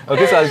है.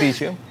 Okay, so I'll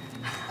teach you.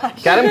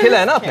 Carom खेला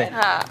है ना आपने?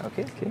 हाँ.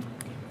 Okay, okay.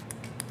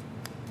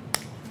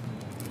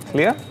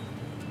 Clear?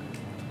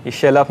 ये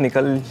shell आप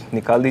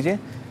निकाल दीजिए.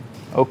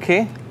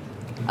 Okay.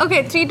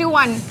 Okay, 3, 2,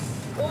 1.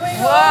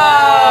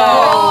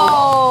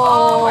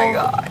 Oh my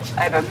gosh.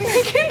 I don't think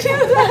I can do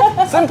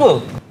that.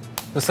 Simple.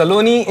 So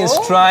Saloni is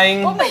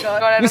trying. Oh my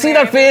God. You see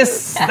that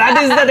face? That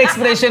is that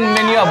expression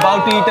when you're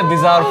about to eat a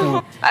bizarre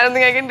food. I don't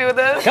think I can do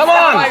this. Come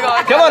on. Oh my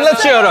God. Come on,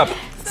 let's cheer up.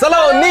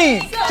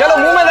 Saloni. Chalo,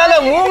 मुंह में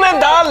डालो, मुंह में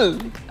डाल.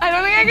 I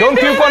don't think I can Don't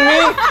do puke this. on me.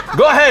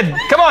 Go ahead.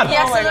 Come on.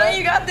 Yes, Saloni,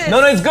 you got this.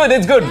 No, it's good.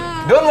 It's good.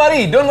 Don't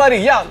worry.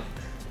 Yeah.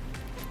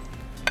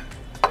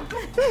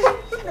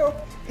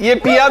 ये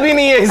पिया भी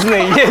नहीं है इसने.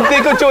 ये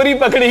देखो चोरी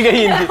पकड़ी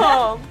गई इनकी.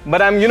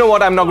 But you know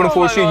what? I'm not going to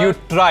force you. You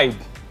tried.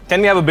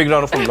 Can we have a big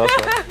round of applause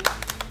for it?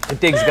 It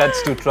takes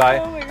guts to try,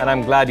 and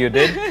I'm glad you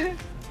did.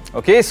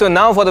 Okay, so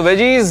now for the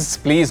veggies,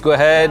 please go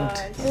ahead.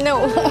 No.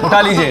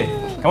 उठा लीजिए.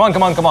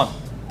 Come on.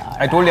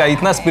 I told you,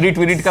 इतना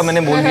spirit का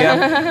मैंने बोल दिया.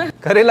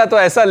 करेला तो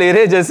ऐसा ले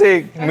रहे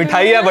जैसे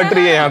मिठाइयाँ बट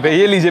रही है यहाँ पे.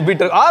 ये लीजिए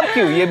bitter. आप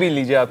क्यों? ये भी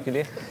लीजिए आपके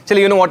लिए.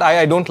 चलिए, you know what?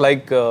 I don't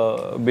like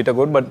bitter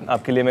gourd, but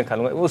आपके लिए मैं खा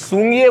लूँगा. वो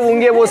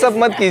सूंघिए वो सब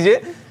मत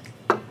कीजिए.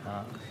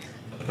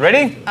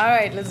 Ready? All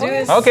right, let's do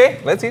this. Okay,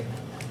 let's eat.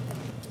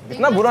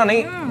 इतना बुरा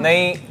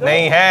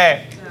नहीं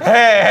है.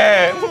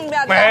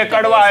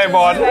 कड़वा है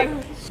बहुत.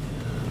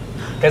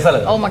 कैसा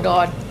लगा? Oh my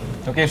God.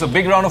 Okay, so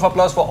big round of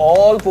applause for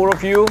all 4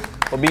 of you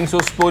for being so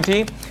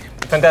sporty.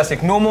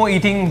 Fantastic. No more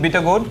eating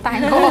bitter gourd.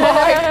 Thank God.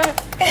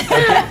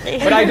 Okay.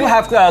 But I do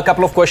have a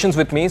couple of questions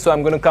with me, so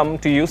I'm going to come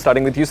to you,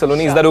 starting with you,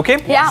 Saloni. Is that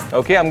okay? Yeah.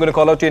 Okay, I'm going to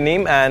call out your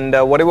name, and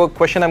whatever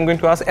question I'm going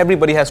to ask,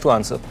 everybody has to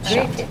answer.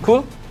 Great.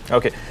 Cool?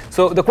 Okay.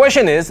 So the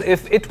question is,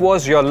 if it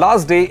was your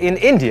last day in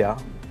India,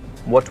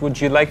 what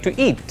would you like to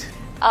eat?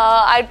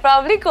 I'd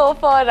probably go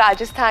for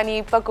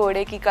Rajasthani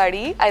pakode ki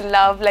curry. I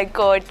love like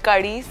curd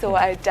curry, so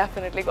I'd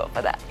definitely go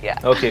for that. Yeah.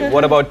 Okay.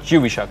 What about you,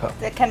 Vishakha?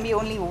 There can be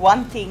only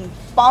one thing: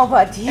 pav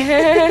bhaji.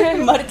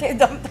 Marte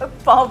dam tak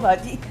pav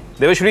bhaji.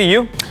 Devashree,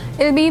 you?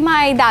 It'll be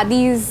my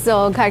dadi's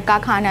ghar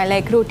ka khana,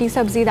 like roti,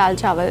 sabzi, dal,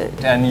 chawal.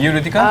 And you,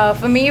 Ritika?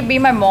 For me, it'd be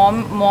my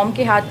mom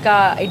ke haath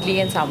ka idli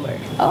and sambar.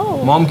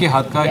 Oh. Mom ke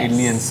haath ka Yes.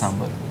 idli and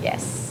sambar.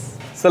 Yes.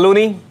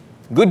 Saloni,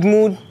 good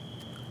mood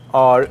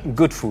or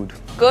good food?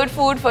 Good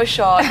food for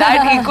sure.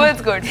 That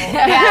equals good food.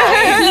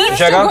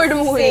 Vishakha? Good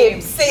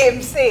mood.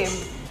 Same.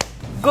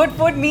 Good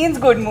food means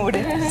good mood.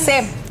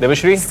 Same.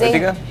 Devashree,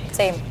 Ritika?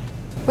 Same.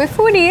 With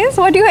foodies,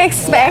 what do you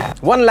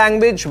expect? One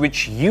language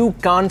which you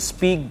can't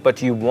speak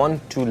but you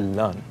want to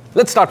learn.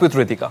 Let's start with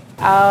Ritika.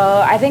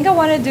 I think I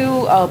want to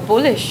do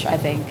Polish, I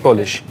think.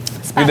 Polish.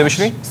 You,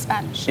 Devashree?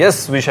 Spanish.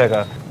 Yes,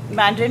 Vishakha.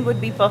 Mandarin would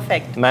be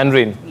perfect.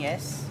 Mandarin.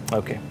 Yes.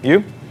 Okay.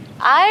 You?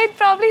 I'd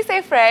probably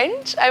say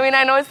French. I mean,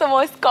 I know it's the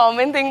most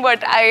common thing,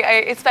 but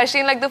I especially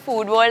in like the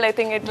food world, I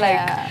think it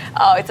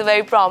it's a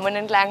very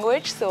prominent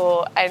language.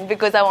 So, and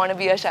because I want to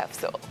be a chef,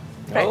 so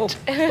French.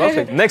 Oh,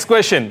 perfect. Next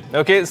question.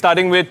 Okay,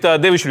 starting with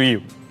Devashree.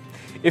 You.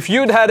 If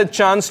you'd had a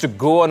chance to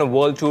go on a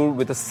world tour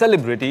with a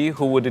celebrity,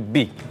 who would it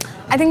be?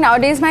 I think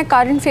nowadays my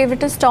current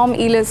favorite is Tom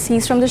Ellis.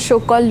 He's from the show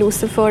called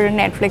Lucifer on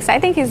Netflix. I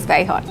think he's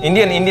very hot.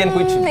 Indian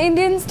which?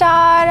 Indian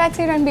star, I'd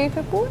say Ranbir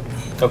Kapoor.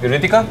 Okay,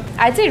 Ritika?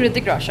 I'd say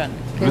Ritik Roshan.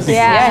 'Cause, Hrithik.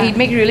 yeah, he'd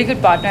make a really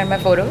good partner in my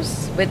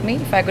photos with me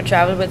if I could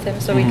travel with him.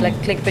 So we'd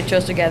like click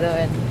pictures together,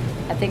 and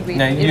I think we.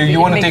 You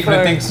want to take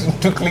Ritik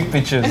to click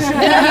pictures?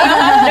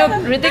 No,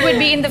 Ritik would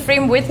be in the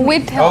frame with me.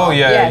 With her. Oh,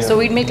 yeah. So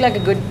we'd make like a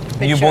good picture.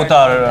 You both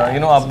are,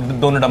 आप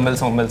दोनों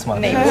dumbbells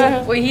मारते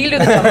हैं. Well, he'll do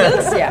the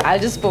dumbbells. Yeah, I'll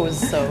just pose.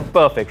 So.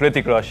 Perfect,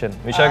 Ritik Roshan.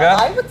 Vishakha,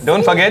 I would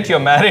don't forget you're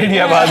married, you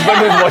have a husband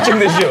who's watching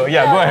this show.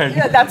 Yeah, go ahead.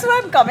 Yeah, that's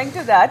why I'm coming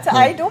to that. So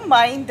I don't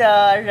mind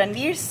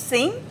Ranveer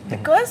Singh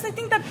because I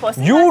think that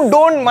person. You has-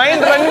 don't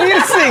mind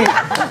Ranveer Singh?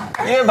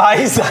 ये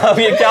भाई साहब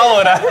ये क्या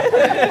हो रहा है?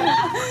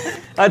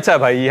 अच्छा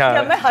भाई Yeah,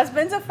 हाँ. my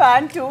husband's a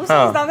fan too, so Huh.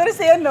 he's not going to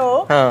say a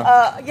no.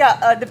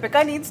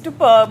 Deepika needs to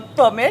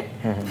permit,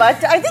 but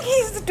I think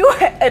he's too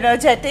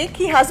energetic.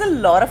 He has a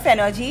lot of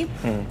energy,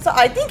 so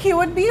I think he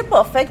would be a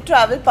perfect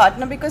travel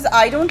partner because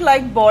I don't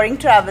like boring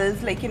travels.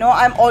 Like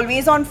I'm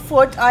always on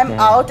foot. I'm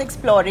out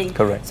exploring.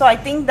 Correct. So I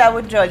think that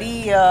would really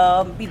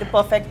be the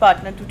perfect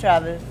partner to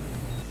travel.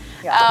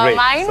 Great.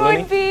 Mine Saloni?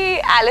 would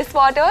be Alice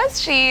Waters.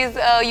 She's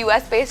a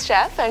US-based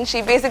chef, and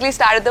she basically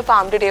started the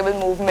farm-to-table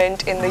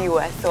movement in the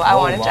US. So I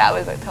want to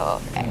travel with her.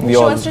 We She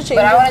all- wants to change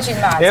But I it. want to change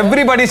my answer.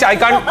 Everybody, I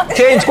can't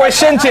change.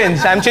 Question change.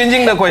 I'm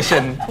changing the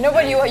question. No,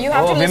 but you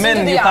have Oh, to listen women,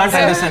 to the you can't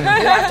answer. understand.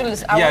 You have to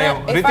listen. I Yeah.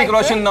 wanna- if I Ritik could-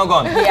 Roshan now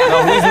gone. Yeah.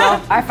 Now who is now?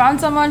 I found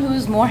someone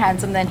who's more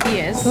handsome than he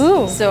is.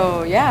 Ooh. So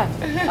yeah,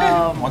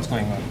 What's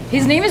going on?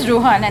 his name is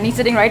Rohan, and he's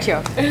sitting right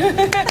here.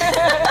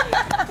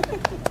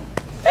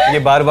 ये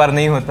बार-बार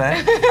नहीं होता है.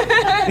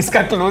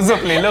 इसका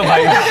close-up ले लो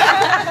भाई.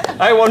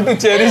 I want to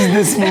cherish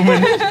this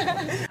moment.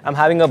 I'm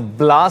having a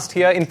blast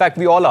here. In fact,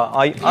 we all are,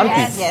 aren't we?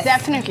 Yes,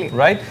 definitely.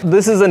 Right?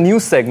 This is a new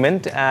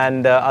segment,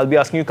 and I'll be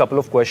asking you a couple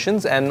of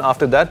questions, and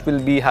after that, we'll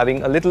be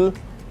having a little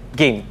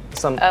game,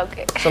 some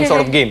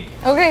sort of game.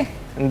 Okay.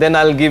 And then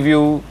I'll give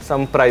you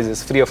some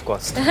prizes, free of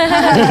cost.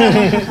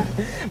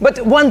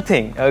 But one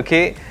thing,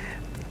 okay?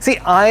 See,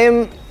 I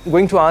am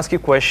going to ask you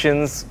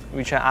questions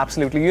which are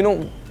absolutely,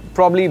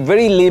 probably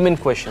very layman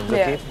questions,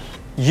 okay?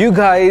 You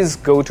guys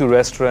go to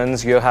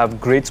restaurants, you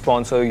have great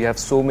sponsor, you have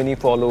so many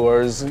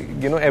followers,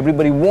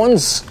 everybody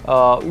wants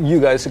you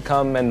guys to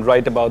come and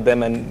write about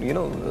them and,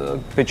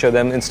 picture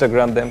them,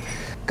 Instagram them.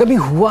 कभी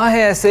हुआ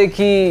है ऐसे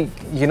कि,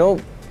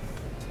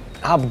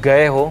 आप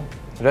गए हो,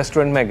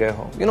 restaurant में गए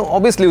हो,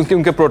 ऑब्वियसली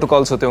उनके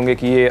प्रोटोकॉल्स होते होंगे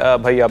कि ये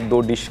भाई आप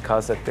 2 डिश खा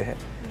सकते हैं,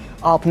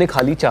 आपने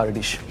खा ली 4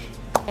 डिश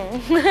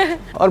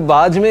और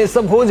बाद में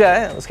सब हो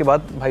जाए, उसके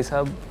बाद भाई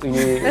साहब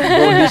ये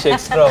 2 डिश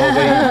एक्स्ट्रा हो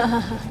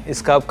गई,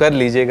 इसका आप कर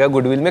लीजिएगा,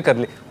 गुडविल में कर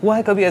ले, हुआ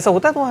है कभी ऐसा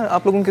होता है तो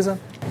आप लोगों के साथ?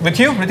 With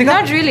you, Ritika?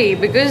 Not really,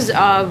 because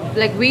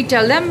like we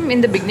tell them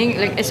in the beginning,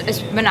 like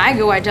when I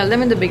go, I tell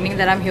them in the beginning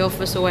that I'm here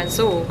for so and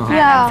so, and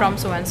I'm from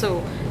so and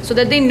so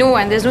that they know,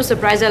 and there's no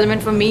surprise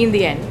element for me in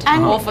the end,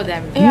 or for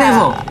them.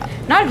 Never.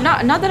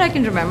 Not that I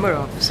can remember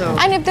of. So.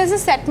 And if there's a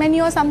set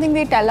menu or something,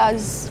 they tell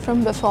us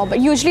from before. But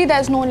usually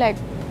there's no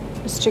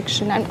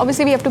restriction, and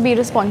obviously we have to be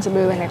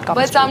responsible when it comes.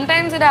 But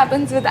sometimes it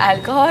happens with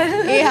alcohol.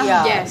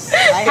 Yes.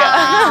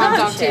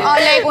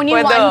 Or only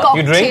one cocktail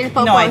You drink?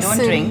 per No, I person.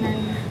 don't drink.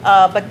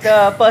 But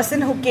the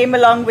person who came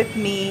along with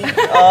me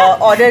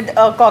ordered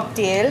a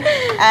cocktail,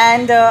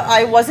 and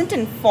I wasn't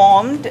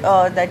informed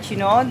that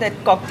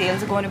that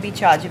cocktails are going to be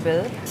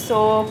chargeable.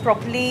 So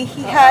probably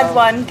he had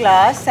one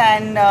glass,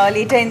 and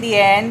later in the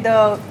end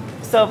the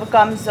server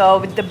comes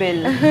with the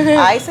bill.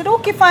 I said,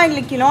 okay, fine,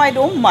 I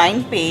don't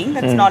mind paying,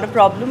 that's not a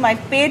problem. I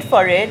paid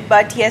for it,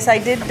 but yes, I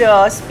did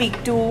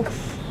speak to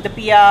the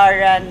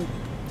PR, and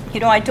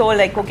I told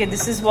okay,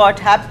 this is what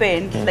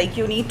happened.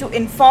 You need to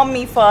inform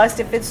me first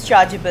if it's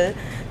chargeable.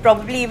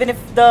 Probably even if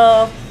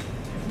the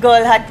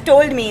girl had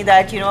told me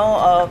that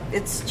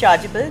it's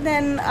chargeable,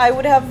 then I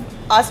would have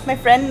asked my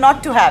friend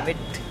not to have it.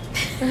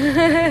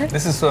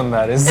 This is so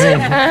embarrassing.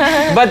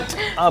 But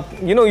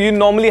you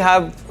normally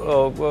have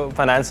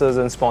financiers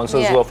and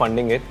sponsors who are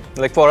funding it.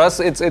 Like for us,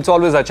 it's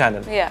always our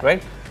channel,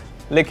 right?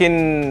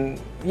 लेकिन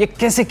ये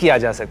कैसे किया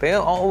जा सकता है?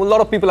 A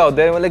lot of people out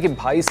there मतलब कि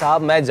भाई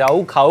साहब मैं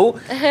जाऊँ खाऊँ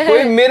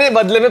कोई मेरे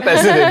बदले में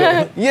पैसे दे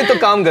दो, ये तो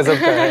काम गजब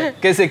का है,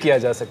 कैसे किया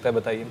जा सकता है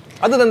बताइए?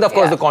 Other than of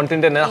course the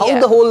content and how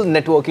the whole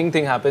networking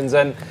thing happens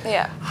and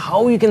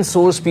how you can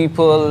source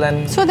people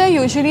and. So there are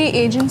usually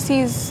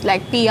agencies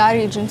like PR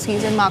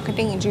agencies and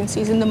marketing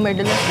agencies in the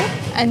middle of it,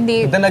 and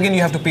they. But then again,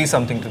 you have to pay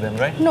something to them,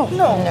 right? No.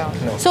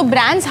 So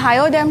brands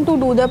hire them to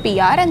do the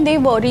PR, and they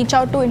reach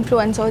out to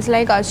influencers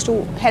like us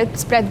to help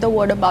spread the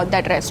word about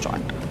that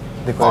restaurant.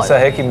 देखो ऐसा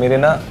है कि मेरे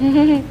ना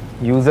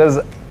users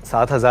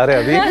 7,000 है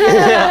अभी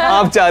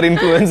आप 4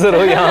 influencer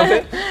हो यहाँ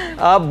पे,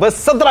 आप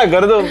बस 17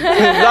 कर दो,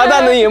 ज़्यादा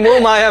नहीं है, मोह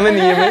माया में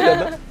नहीं है मैं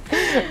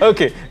ज़्यादा.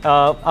 Okay,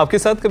 आपके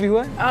साथ कभी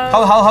हुआ है?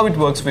 How it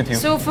works with you?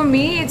 So for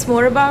me, it's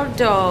more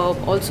about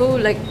also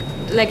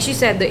like she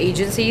said, the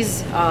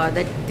agencies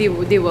that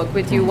they work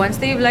with you. Once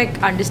they've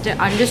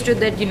understood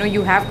that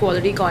you have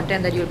quality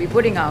content that you'll be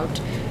putting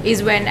out,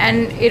 is when,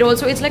 and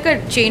it's like a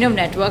chain of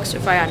networks.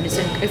 If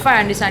I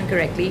understand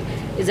correctly,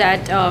 is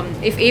that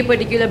if a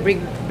particular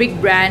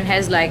big brand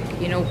has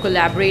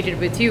collaborated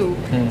with you,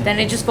 then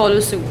it just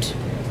follows suit.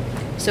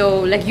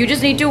 So you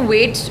just need to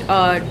wait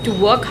to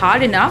work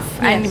hard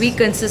enough and be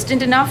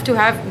consistent enough to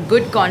have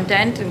good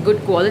content and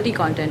good quality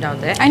content out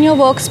there. And your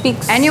work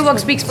speaks. And your work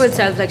speaks for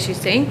itself, like she's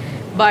saying.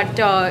 But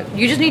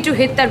you just need to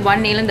hit that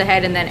one nail in the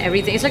head, and then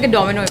everything. It's like a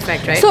domino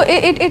effect, right? So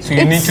So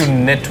you need to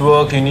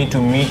network, you need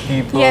to meet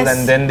people,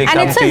 and then they come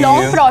to you. And it's a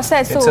long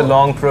process. It's a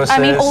long process.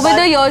 I mean, over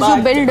the years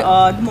you build.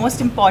 The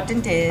most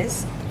important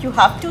is you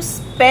have to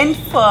spend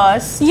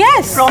first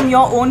Yes. from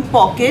your own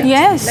pocket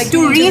Yes. to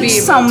you need to be reach able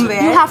to. somewhere.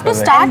 You have to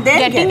start and then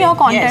getting get your it.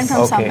 content Yes. from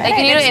Okay. somewhere. Like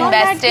you need It's to not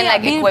invest that in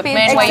like we'll equipment,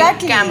 pay- where you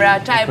Exactly. camera,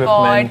 tripod,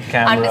 Equipment,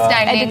 camera.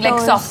 understanding like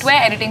Editors.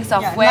 software, editing Yeah,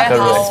 software.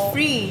 nothing Correct. is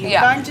free. You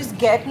Yeah. can't just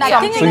get Nothing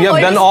something. So you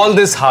have done all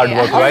this hard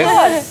work, right?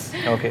 Yes.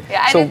 Okay.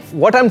 Yeah, and So it's-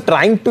 what I'm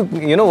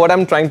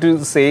trying to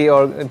say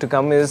or to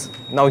come is,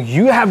 now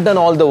you have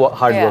done all the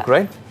hard work,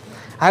 right?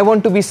 I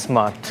want to be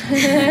smart.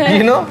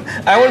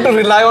 I want to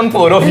rely on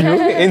 4 of you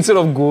instead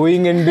of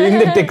going and doing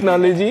the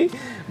technology.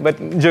 But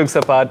jokes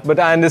apart,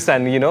 but I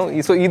understand,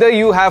 So either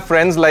you have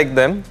friends like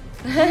them,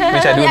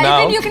 which I do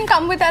now. You can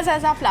come with us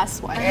as our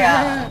plus one.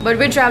 Yeah. But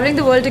we're traveling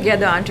the world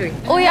together, aren't we?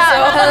 Oh yeah.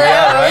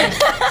 Yeah,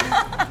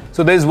 right?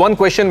 So there's one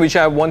question which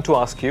I want to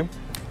ask you,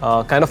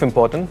 kind of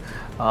important,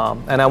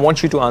 and I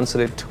want you to answer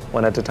it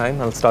one at a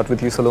time. I'll start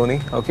with you, Saloni.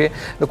 Okay.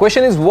 The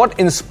question is, what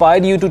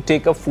inspired you to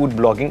take up food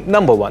blogging?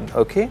 Number 1.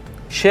 Okay.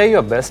 Share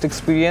your best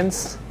experience,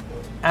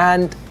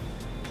 and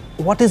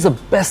what is the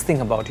best thing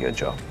about your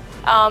job?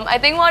 I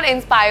think what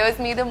inspires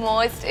me the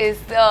most is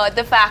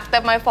the fact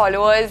that my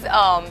followers.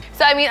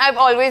 So I mean, I've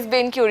always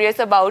been curious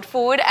about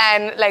food,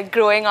 and like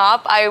growing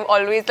up, I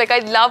always I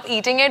love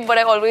eating it, but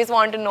I always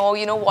want to know,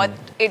 what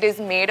it is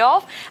made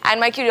of. And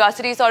my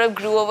curiosity sort of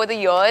grew over the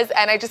years,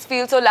 and I just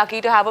feel so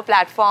lucky to have a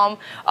platform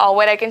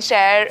where I can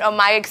share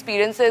my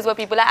experiences, where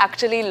people are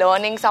actually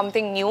learning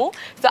something new.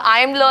 So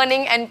I'm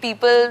learning, and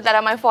people that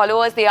are my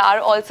followers, they are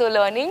also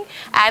learning.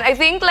 And I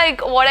think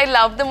what I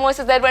love the most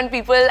is that when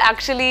people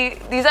actually,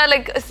 these are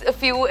a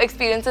few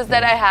experiences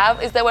that I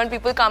have, is that when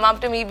people come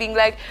up to me being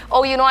like,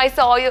 oh, I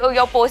saw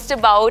your post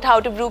about how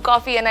to brew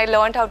coffee and I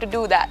learned how to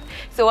do that.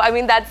 So I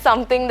mean, that's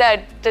something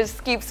that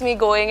just keeps me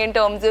going in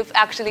terms of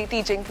actually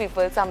teaching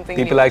people something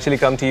People new. actually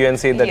come to you and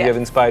say that you have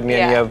inspired me,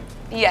 and you have,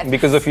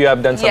 because of you,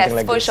 I've done something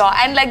like this. Yes, for sure.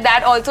 And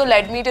that also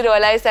led me to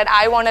realize that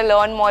I want to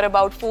learn more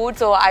about food.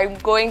 So I'm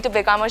going to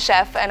become a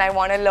chef, and I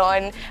want to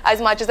learn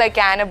as much as I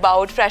can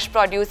about fresh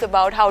produce,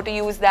 about how to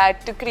use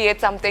that to create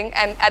something,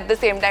 and at the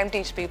same time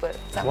teach people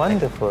something.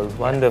 Wonderful,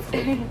 wonderful.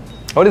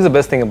 What is the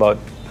best thing about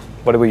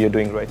whatever you're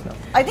doing right now?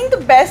 I think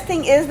the best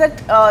thing is that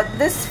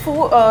this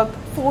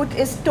food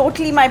is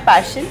totally my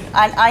passion,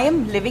 and I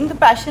am living the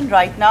passion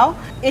right now.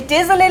 It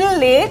is a little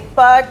late,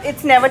 but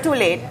it's never too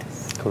late.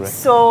 Correct.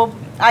 So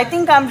I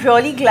think I'm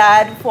really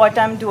glad what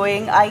I'm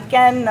doing. I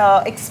can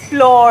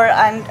explore,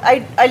 and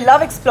I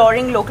love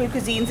exploring local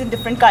cuisines in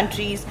different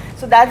countries.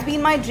 So that's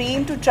been my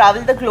dream, to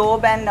travel the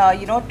globe and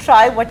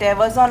try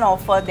whatever's on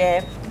offer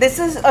there. This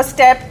is a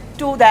step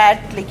to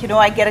that,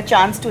 I get a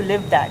chance to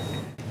live that.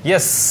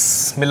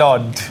 Yes,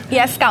 Milord.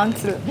 Yes,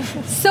 Council.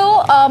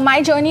 So,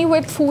 my journey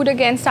with food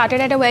again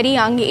started at a very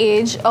young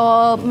age.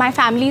 My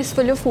family is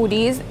full of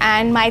foodies,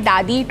 and my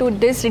daddy, to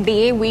this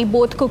day, we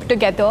both cook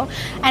together.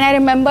 And I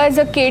remember as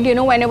a kid,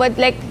 whenever,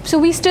 so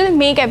we still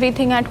make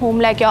everything at home,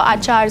 like your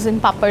achars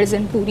and papads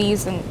and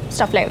puris and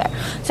stuff like that.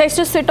 So I used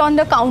to sit on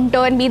the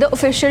counter and be the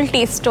official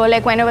taster,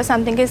 whenever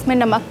something is,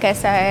 "Mein namak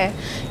kaisa hai?"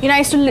 I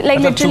used to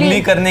literally...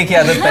 चुगली करने की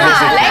आदत पहले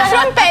से.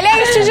 From Pele, I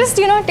used to just,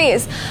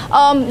 taste.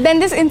 Then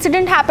this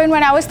incident happened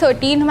when I was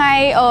 13.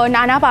 My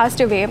Nana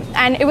passed away,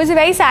 and it was a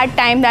very sad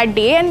time that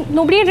day, and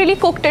nobody really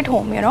cooked at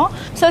home,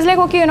 So I was like,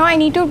 okay, I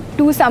need to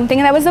do something.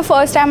 And that was the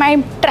first time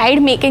I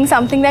tried making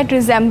something that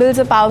resembles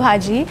a pav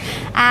bhaji,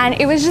 and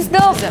it was just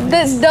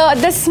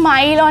the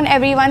smile on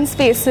everyone's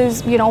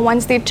faces,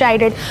 once they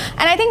tried it.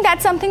 And I think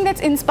that's something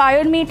that's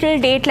inspired me till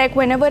date.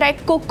 Whenever I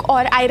cook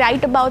or I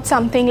write about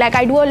something,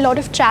 I do a lot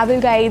of travel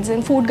guides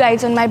and food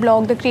guides on my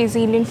blog, The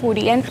Crazy Indian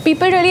Foodie, and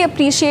people really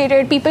appreciate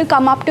it. People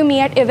come up to me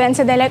at events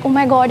and they're like, oh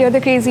my God, you're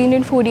the Crazy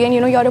Indian Foodie, and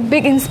you're a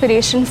big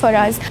inspiration for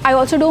us. I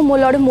also do a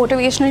lot of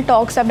motivational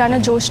talks. I've done a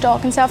Josh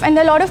talk and stuff, and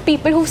there are a lot of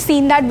people who've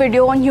seen that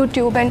video on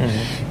YouTube, and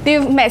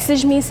they've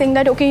messaged me saying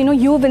that, okay,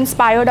 you've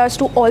inspired us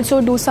to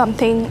also do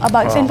something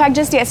about it. So in fact,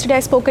 just yesterday I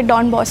spoke at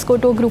Don Bosco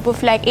to a group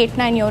of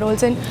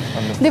 8-9-year-olds, and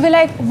they were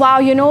like, wow,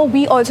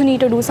 we also need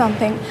to do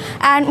something.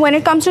 And when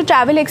it comes to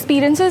travel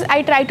experiences,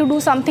 I try to do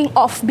something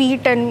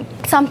offbeat and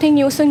something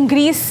new. So in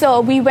Greece,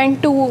 we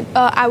went to,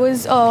 I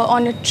was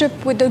on a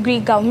trip with the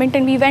Greek government,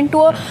 and we went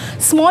to a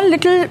small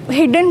little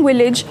hidden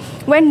village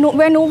where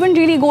no one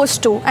really goes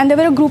to, and there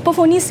were a group of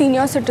only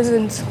senior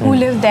citizens who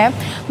lived there.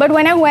 But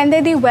when I went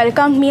there, they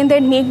welcomed me, and they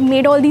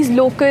made all these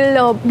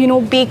local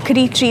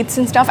bakery treats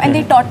and stuff, and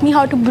they taught me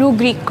how to brew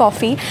Greek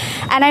coffee,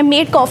 and I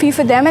made coffee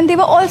for them, and they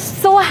were all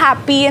so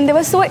happy, and they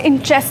were so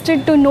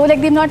interested to know,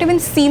 they've not even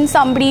seen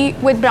somebody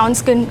with brown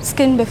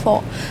skin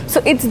before.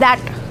 So it's that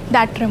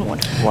remote.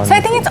 Wonderful. So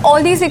I think it's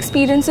all these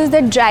experiences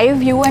that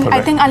drive you, and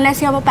I think unless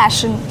you have a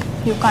passion,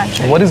 you can't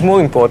try. What is more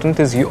important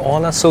is you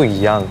all are so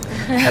young,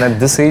 and at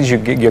this age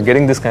you're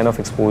getting this kind of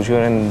exposure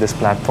and this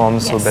platform.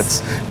 So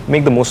let's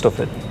make the most of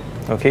it.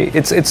 Okay,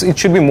 it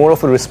should be more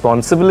of a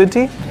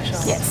responsibility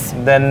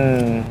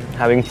than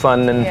having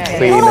fun and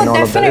fame and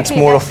all of that. It's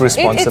more of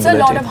responsibility. It's a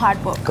lot of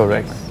hard work.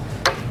 Correct.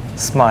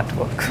 Smart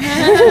work.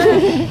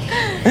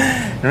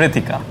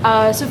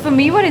 Ritika. So for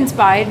me, what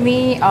inspired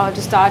me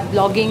to start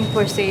blogging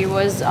per se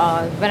was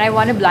when I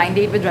won a blind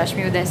date with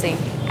Rashmi Uday Singh,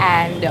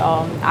 and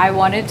I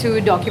wanted to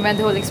document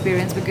the whole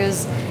experience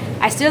because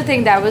I still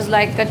think that was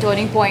like a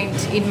turning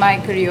point in my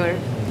career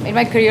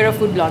of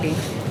food blogging.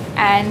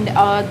 And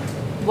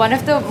one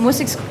of the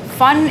most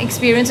fun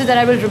experiences that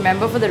I will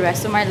remember for the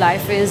rest of my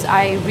life is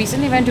I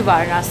recently went to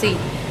Varanasi,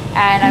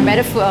 and I met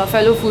a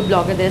fellow food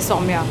blogger there,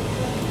 Soumya.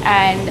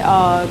 And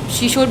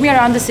she showed me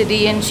around the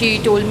city, and she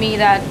told me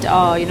that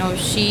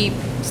she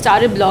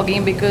started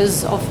blogging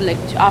because of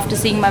after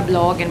seeing my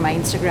blog and my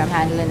Instagram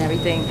handle and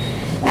everything.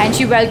 And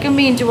she welcomed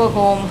me into her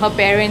home. Her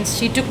parents,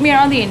 she took me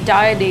around the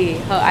entire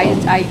day.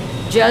 I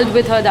gelled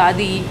with her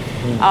dadi,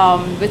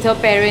 with her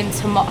parents.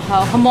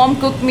 Her mom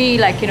cooked me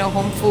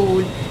home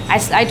food.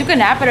 I took a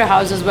nap at her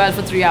house as well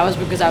for 3 hours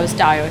because I was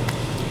tired.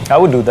 I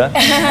would do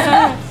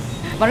that.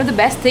 One of the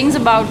best things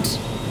about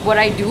what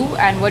I do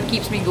and what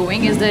keeps me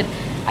going is that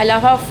I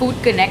love how food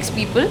connects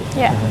people.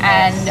 Yeah.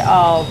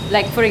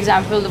 And for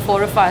example, the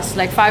 4 of us,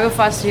 5 of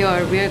us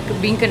here, we're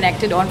being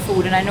connected on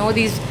food. And I know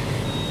these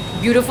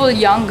beautiful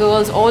young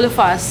girls, all of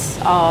us,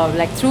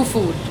 through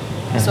food.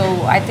 So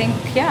I think,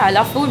 I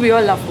love food. We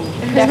all love food.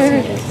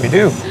 Definitely. We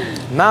do.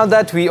 Now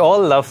that we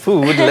all love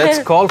food,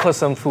 let's call for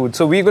some food.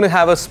 So we're going to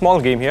have a small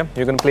game here.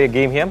 You're going to play a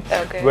game here.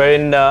 Okay.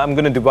 Wherein I'm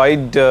going to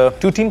divide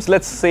two teams.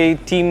 Let's say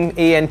Team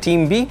A and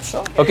Team B.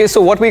 Sure. Okay,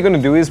 so what we're going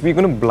to do is we're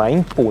going to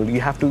blindfold.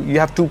 You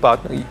have two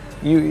partners.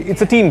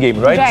 It's a team game,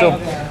 right? Right. So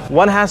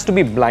one has to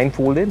be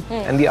blindfolded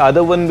and the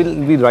other one will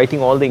be writing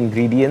all the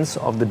ingredients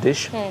of the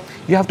dish.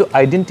 You have to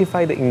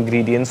identify the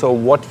ingredients or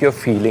what you're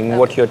feeling,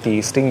 what you're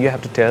tasting. You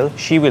have to tell.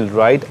 She will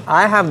write.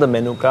 I have the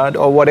menu card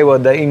or whatever,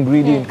 the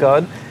ingredient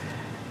card.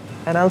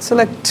 And I'll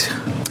select.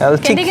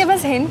 Can you give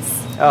us hints?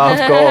 Of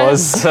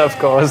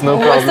course, no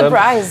problem. What's the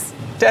prize?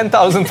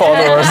 10,000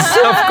 followers,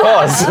 of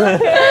course.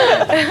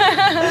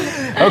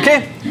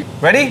 Okay,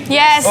 ready?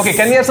 Yes. Okay,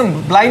 can we have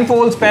some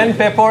blindfolds, pen,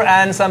 paper,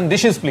 and some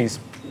dishes, please?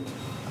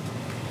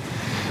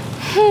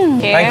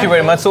 Thank you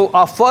very much. So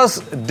our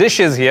first dish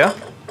is here.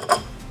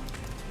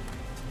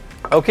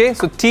 Okay,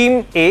 so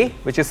Team A,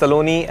 which is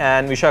Saloni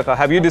and Vishakha,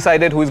 have you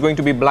decided who is going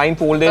to be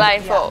blindfolded?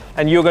 Blindfold.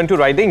 And you're going to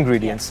write the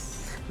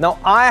ingredients. Now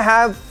I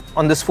have,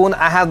 on this phone,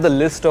 I have the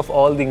list of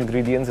all the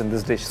ingredients in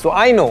this dish. So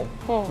I know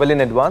well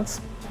in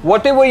advance.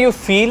 Whatever you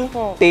feel,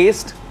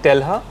 taste,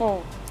 tell her.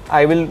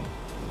 I will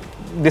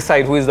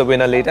decide who is the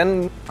winner later.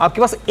 And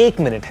आपके पास 1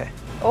 minute है.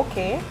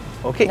 Okay.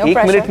 Okay, No 1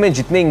 pressure. minute में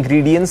जितने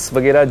ingredients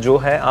वगैरह जो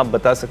है आप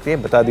बता सकते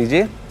हैं, बता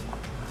दीजिए.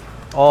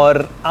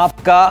 और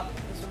आपका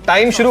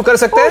टाइम शुरू कर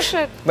सकते हैं.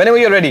 shit. Whenever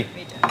you're ready.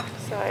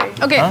 Sorry.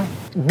 Okay.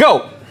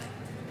 Go.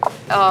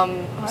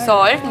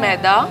 Salt,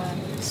 maida,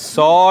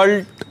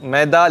 Salt,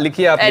 मैदा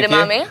लिखिए आप लिखिए.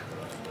 edamame.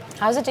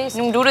 How's it taste?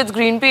 Dude, it's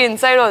green pea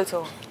inside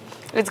also.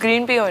 It's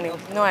green pea only,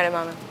 no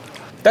edamame.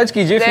 Touch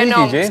कीजिए, feel Then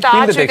कीजिए, feel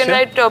starch, the you can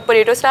texture. write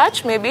potato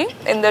starch maybe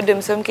in the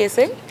dim sum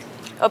casing.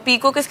 Pea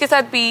को किसके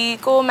साथ pea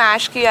को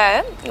mash किया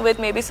है with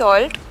maybe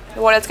salt.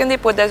 What else can they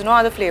put? There's no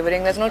other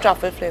flavoring. There's no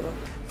truffle flavor.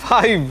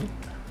 5,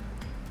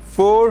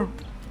 4,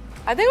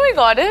 I think we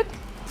got it.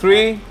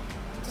 3,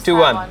 2,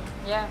 1.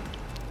 Yeah.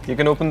 You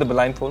can open the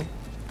blindfold.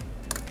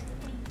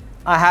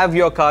 I have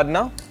your card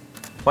now.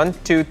 1,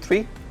 2,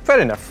 3. Fair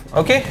enough.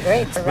 Okay.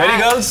 Great. Ready,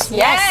 girls?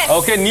 Yes.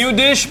 Okay, new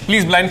dish.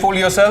 Please blindfold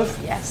yourself.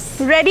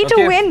 Yes. Ready to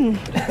Okay. win.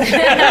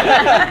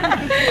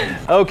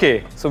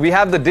 Okay, so we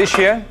have the dish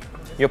here.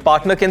 Your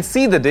partner can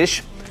see the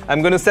dish.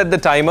 I'm going to set the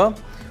timer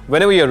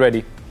whenever you're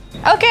ready.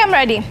 Okay, I'm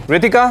ready.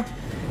 Ritika,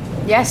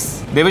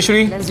 Yes.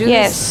 Devashree, Let's do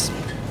Yes. this.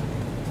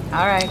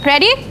 All right.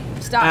 Ready?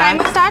 Start.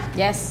 Timer start.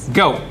 Yes.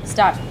 go.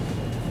 Start.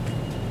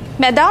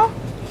 Maida,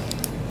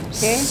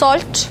 Okay.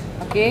 salt,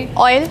 Okay.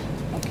 oil,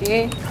 Okay.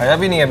 खाया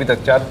भी नहीं अभी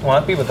तक. चार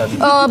वहाँ पे बता दी.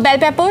 bell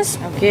peppers,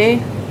 Okay.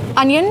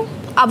 onion,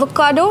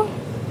 avocado,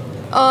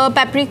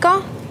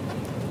 paprika,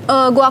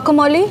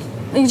 guacamole.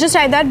 You just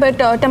try that, but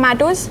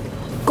tomatoes,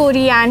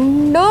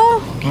 coriander,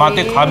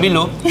 माते खा भी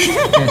लो.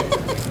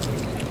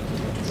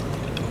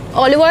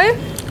 olive oil,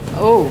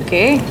 Oh,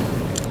 okay.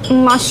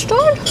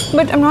 mustard,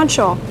 but I'm not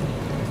sure.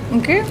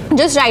 Okay.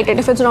 Just write it.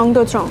 If it's wrong,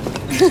 then it's wrong.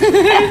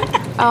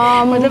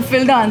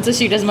 Fill the answer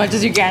sheet as much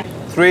as you can.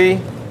 3,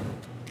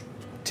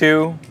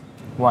 2,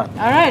 1.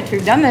 All right,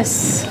 we've done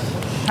this.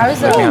 How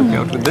is Let me help the you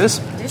out with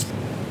this.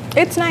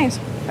 It's nice.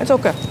 It's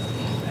okay.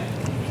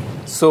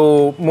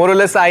 So more or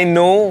less, I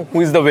know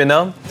who is the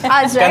winner.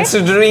 Us, right?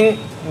 Considering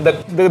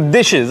the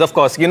dishes, of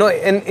course,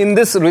 in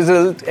this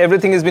result,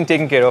 everything has been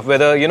taken care of.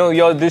 Whether,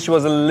 your dish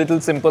was a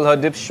little simple, her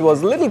dish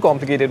was a little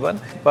complicated one.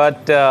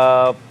 But,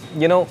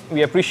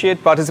 we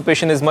appreciate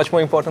participation is much more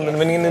important than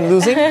winning and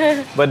losing.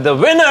 But the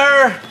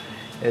winner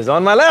is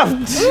on my left,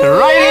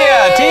 right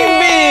here, Team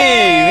B.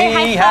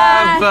 We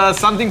have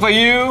something for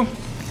you.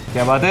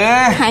 क्या बात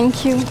है?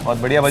 Thank you. बहुत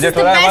बढ़िया budget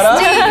हो रहा है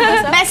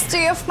हमारा. Best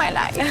day of my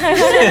life.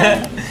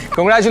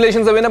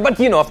 Congratulations, the winner. But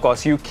of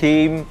course, you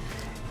came,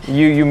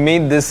 you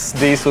made this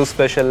day so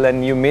special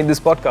and you made this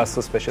podcast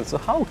so special. So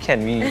how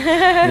can we,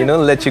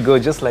 let you go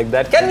just like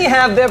that? Can we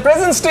have their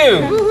presents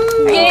too?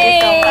 Yay!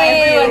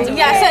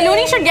 Yeah,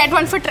 Saloni should get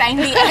one for trying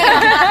the.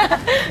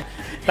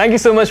 Thank you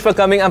so much for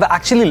coming. I've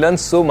actually learned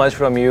so much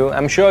from you.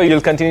 I'm sure you'll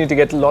continue to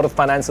get a lot of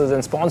finances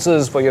and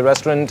sponsors for your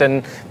restaurant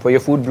and for your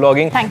food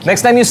blogging. Thank you.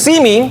 Next time you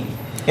see me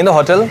in the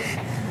hotel,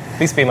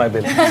 please pay my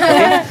bill.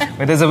 Okay?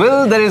 Where there's a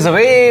will, there is a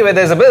way. Where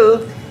there's a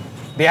bill,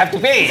 they have to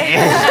pay.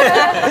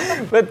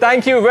 But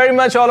thank you very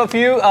much, all of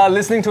you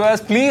listening to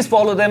us. Please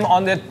follow them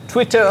on their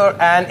Twitter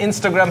and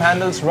Instagram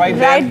handles right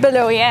there. Right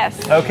below, yes.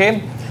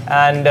 Okay.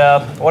 And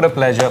what a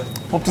pleasure.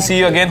 Hope to see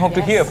you again. Hope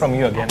to hear from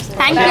you again.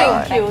 Thank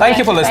you. Thank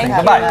you for listening.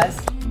 Bye-bye.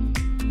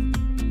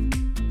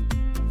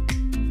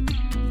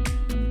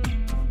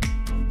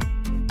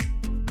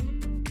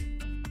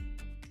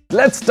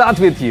 Let's start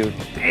with you,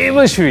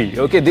 Devashree.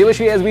 Okay,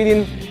 Devashree has been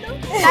in.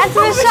 That's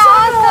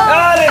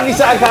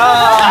Vishakha.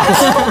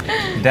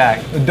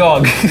 Vishakha!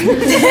 Dog.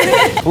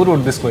 Who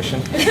wrote this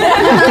question?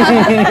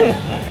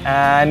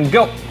 And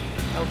go.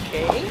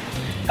 Okay.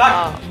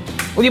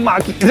 मुझे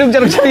मार की रुक जा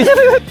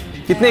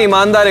कितने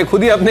ईमानदार है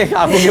खुद ही अपने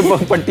आंखों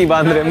के पट्टी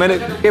बांध रहे मैंने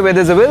okay, where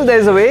there's a will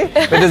there's a way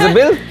where there's a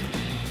bill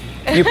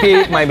you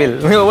pay my bill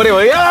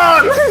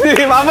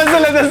वापस से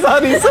लेते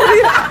sorry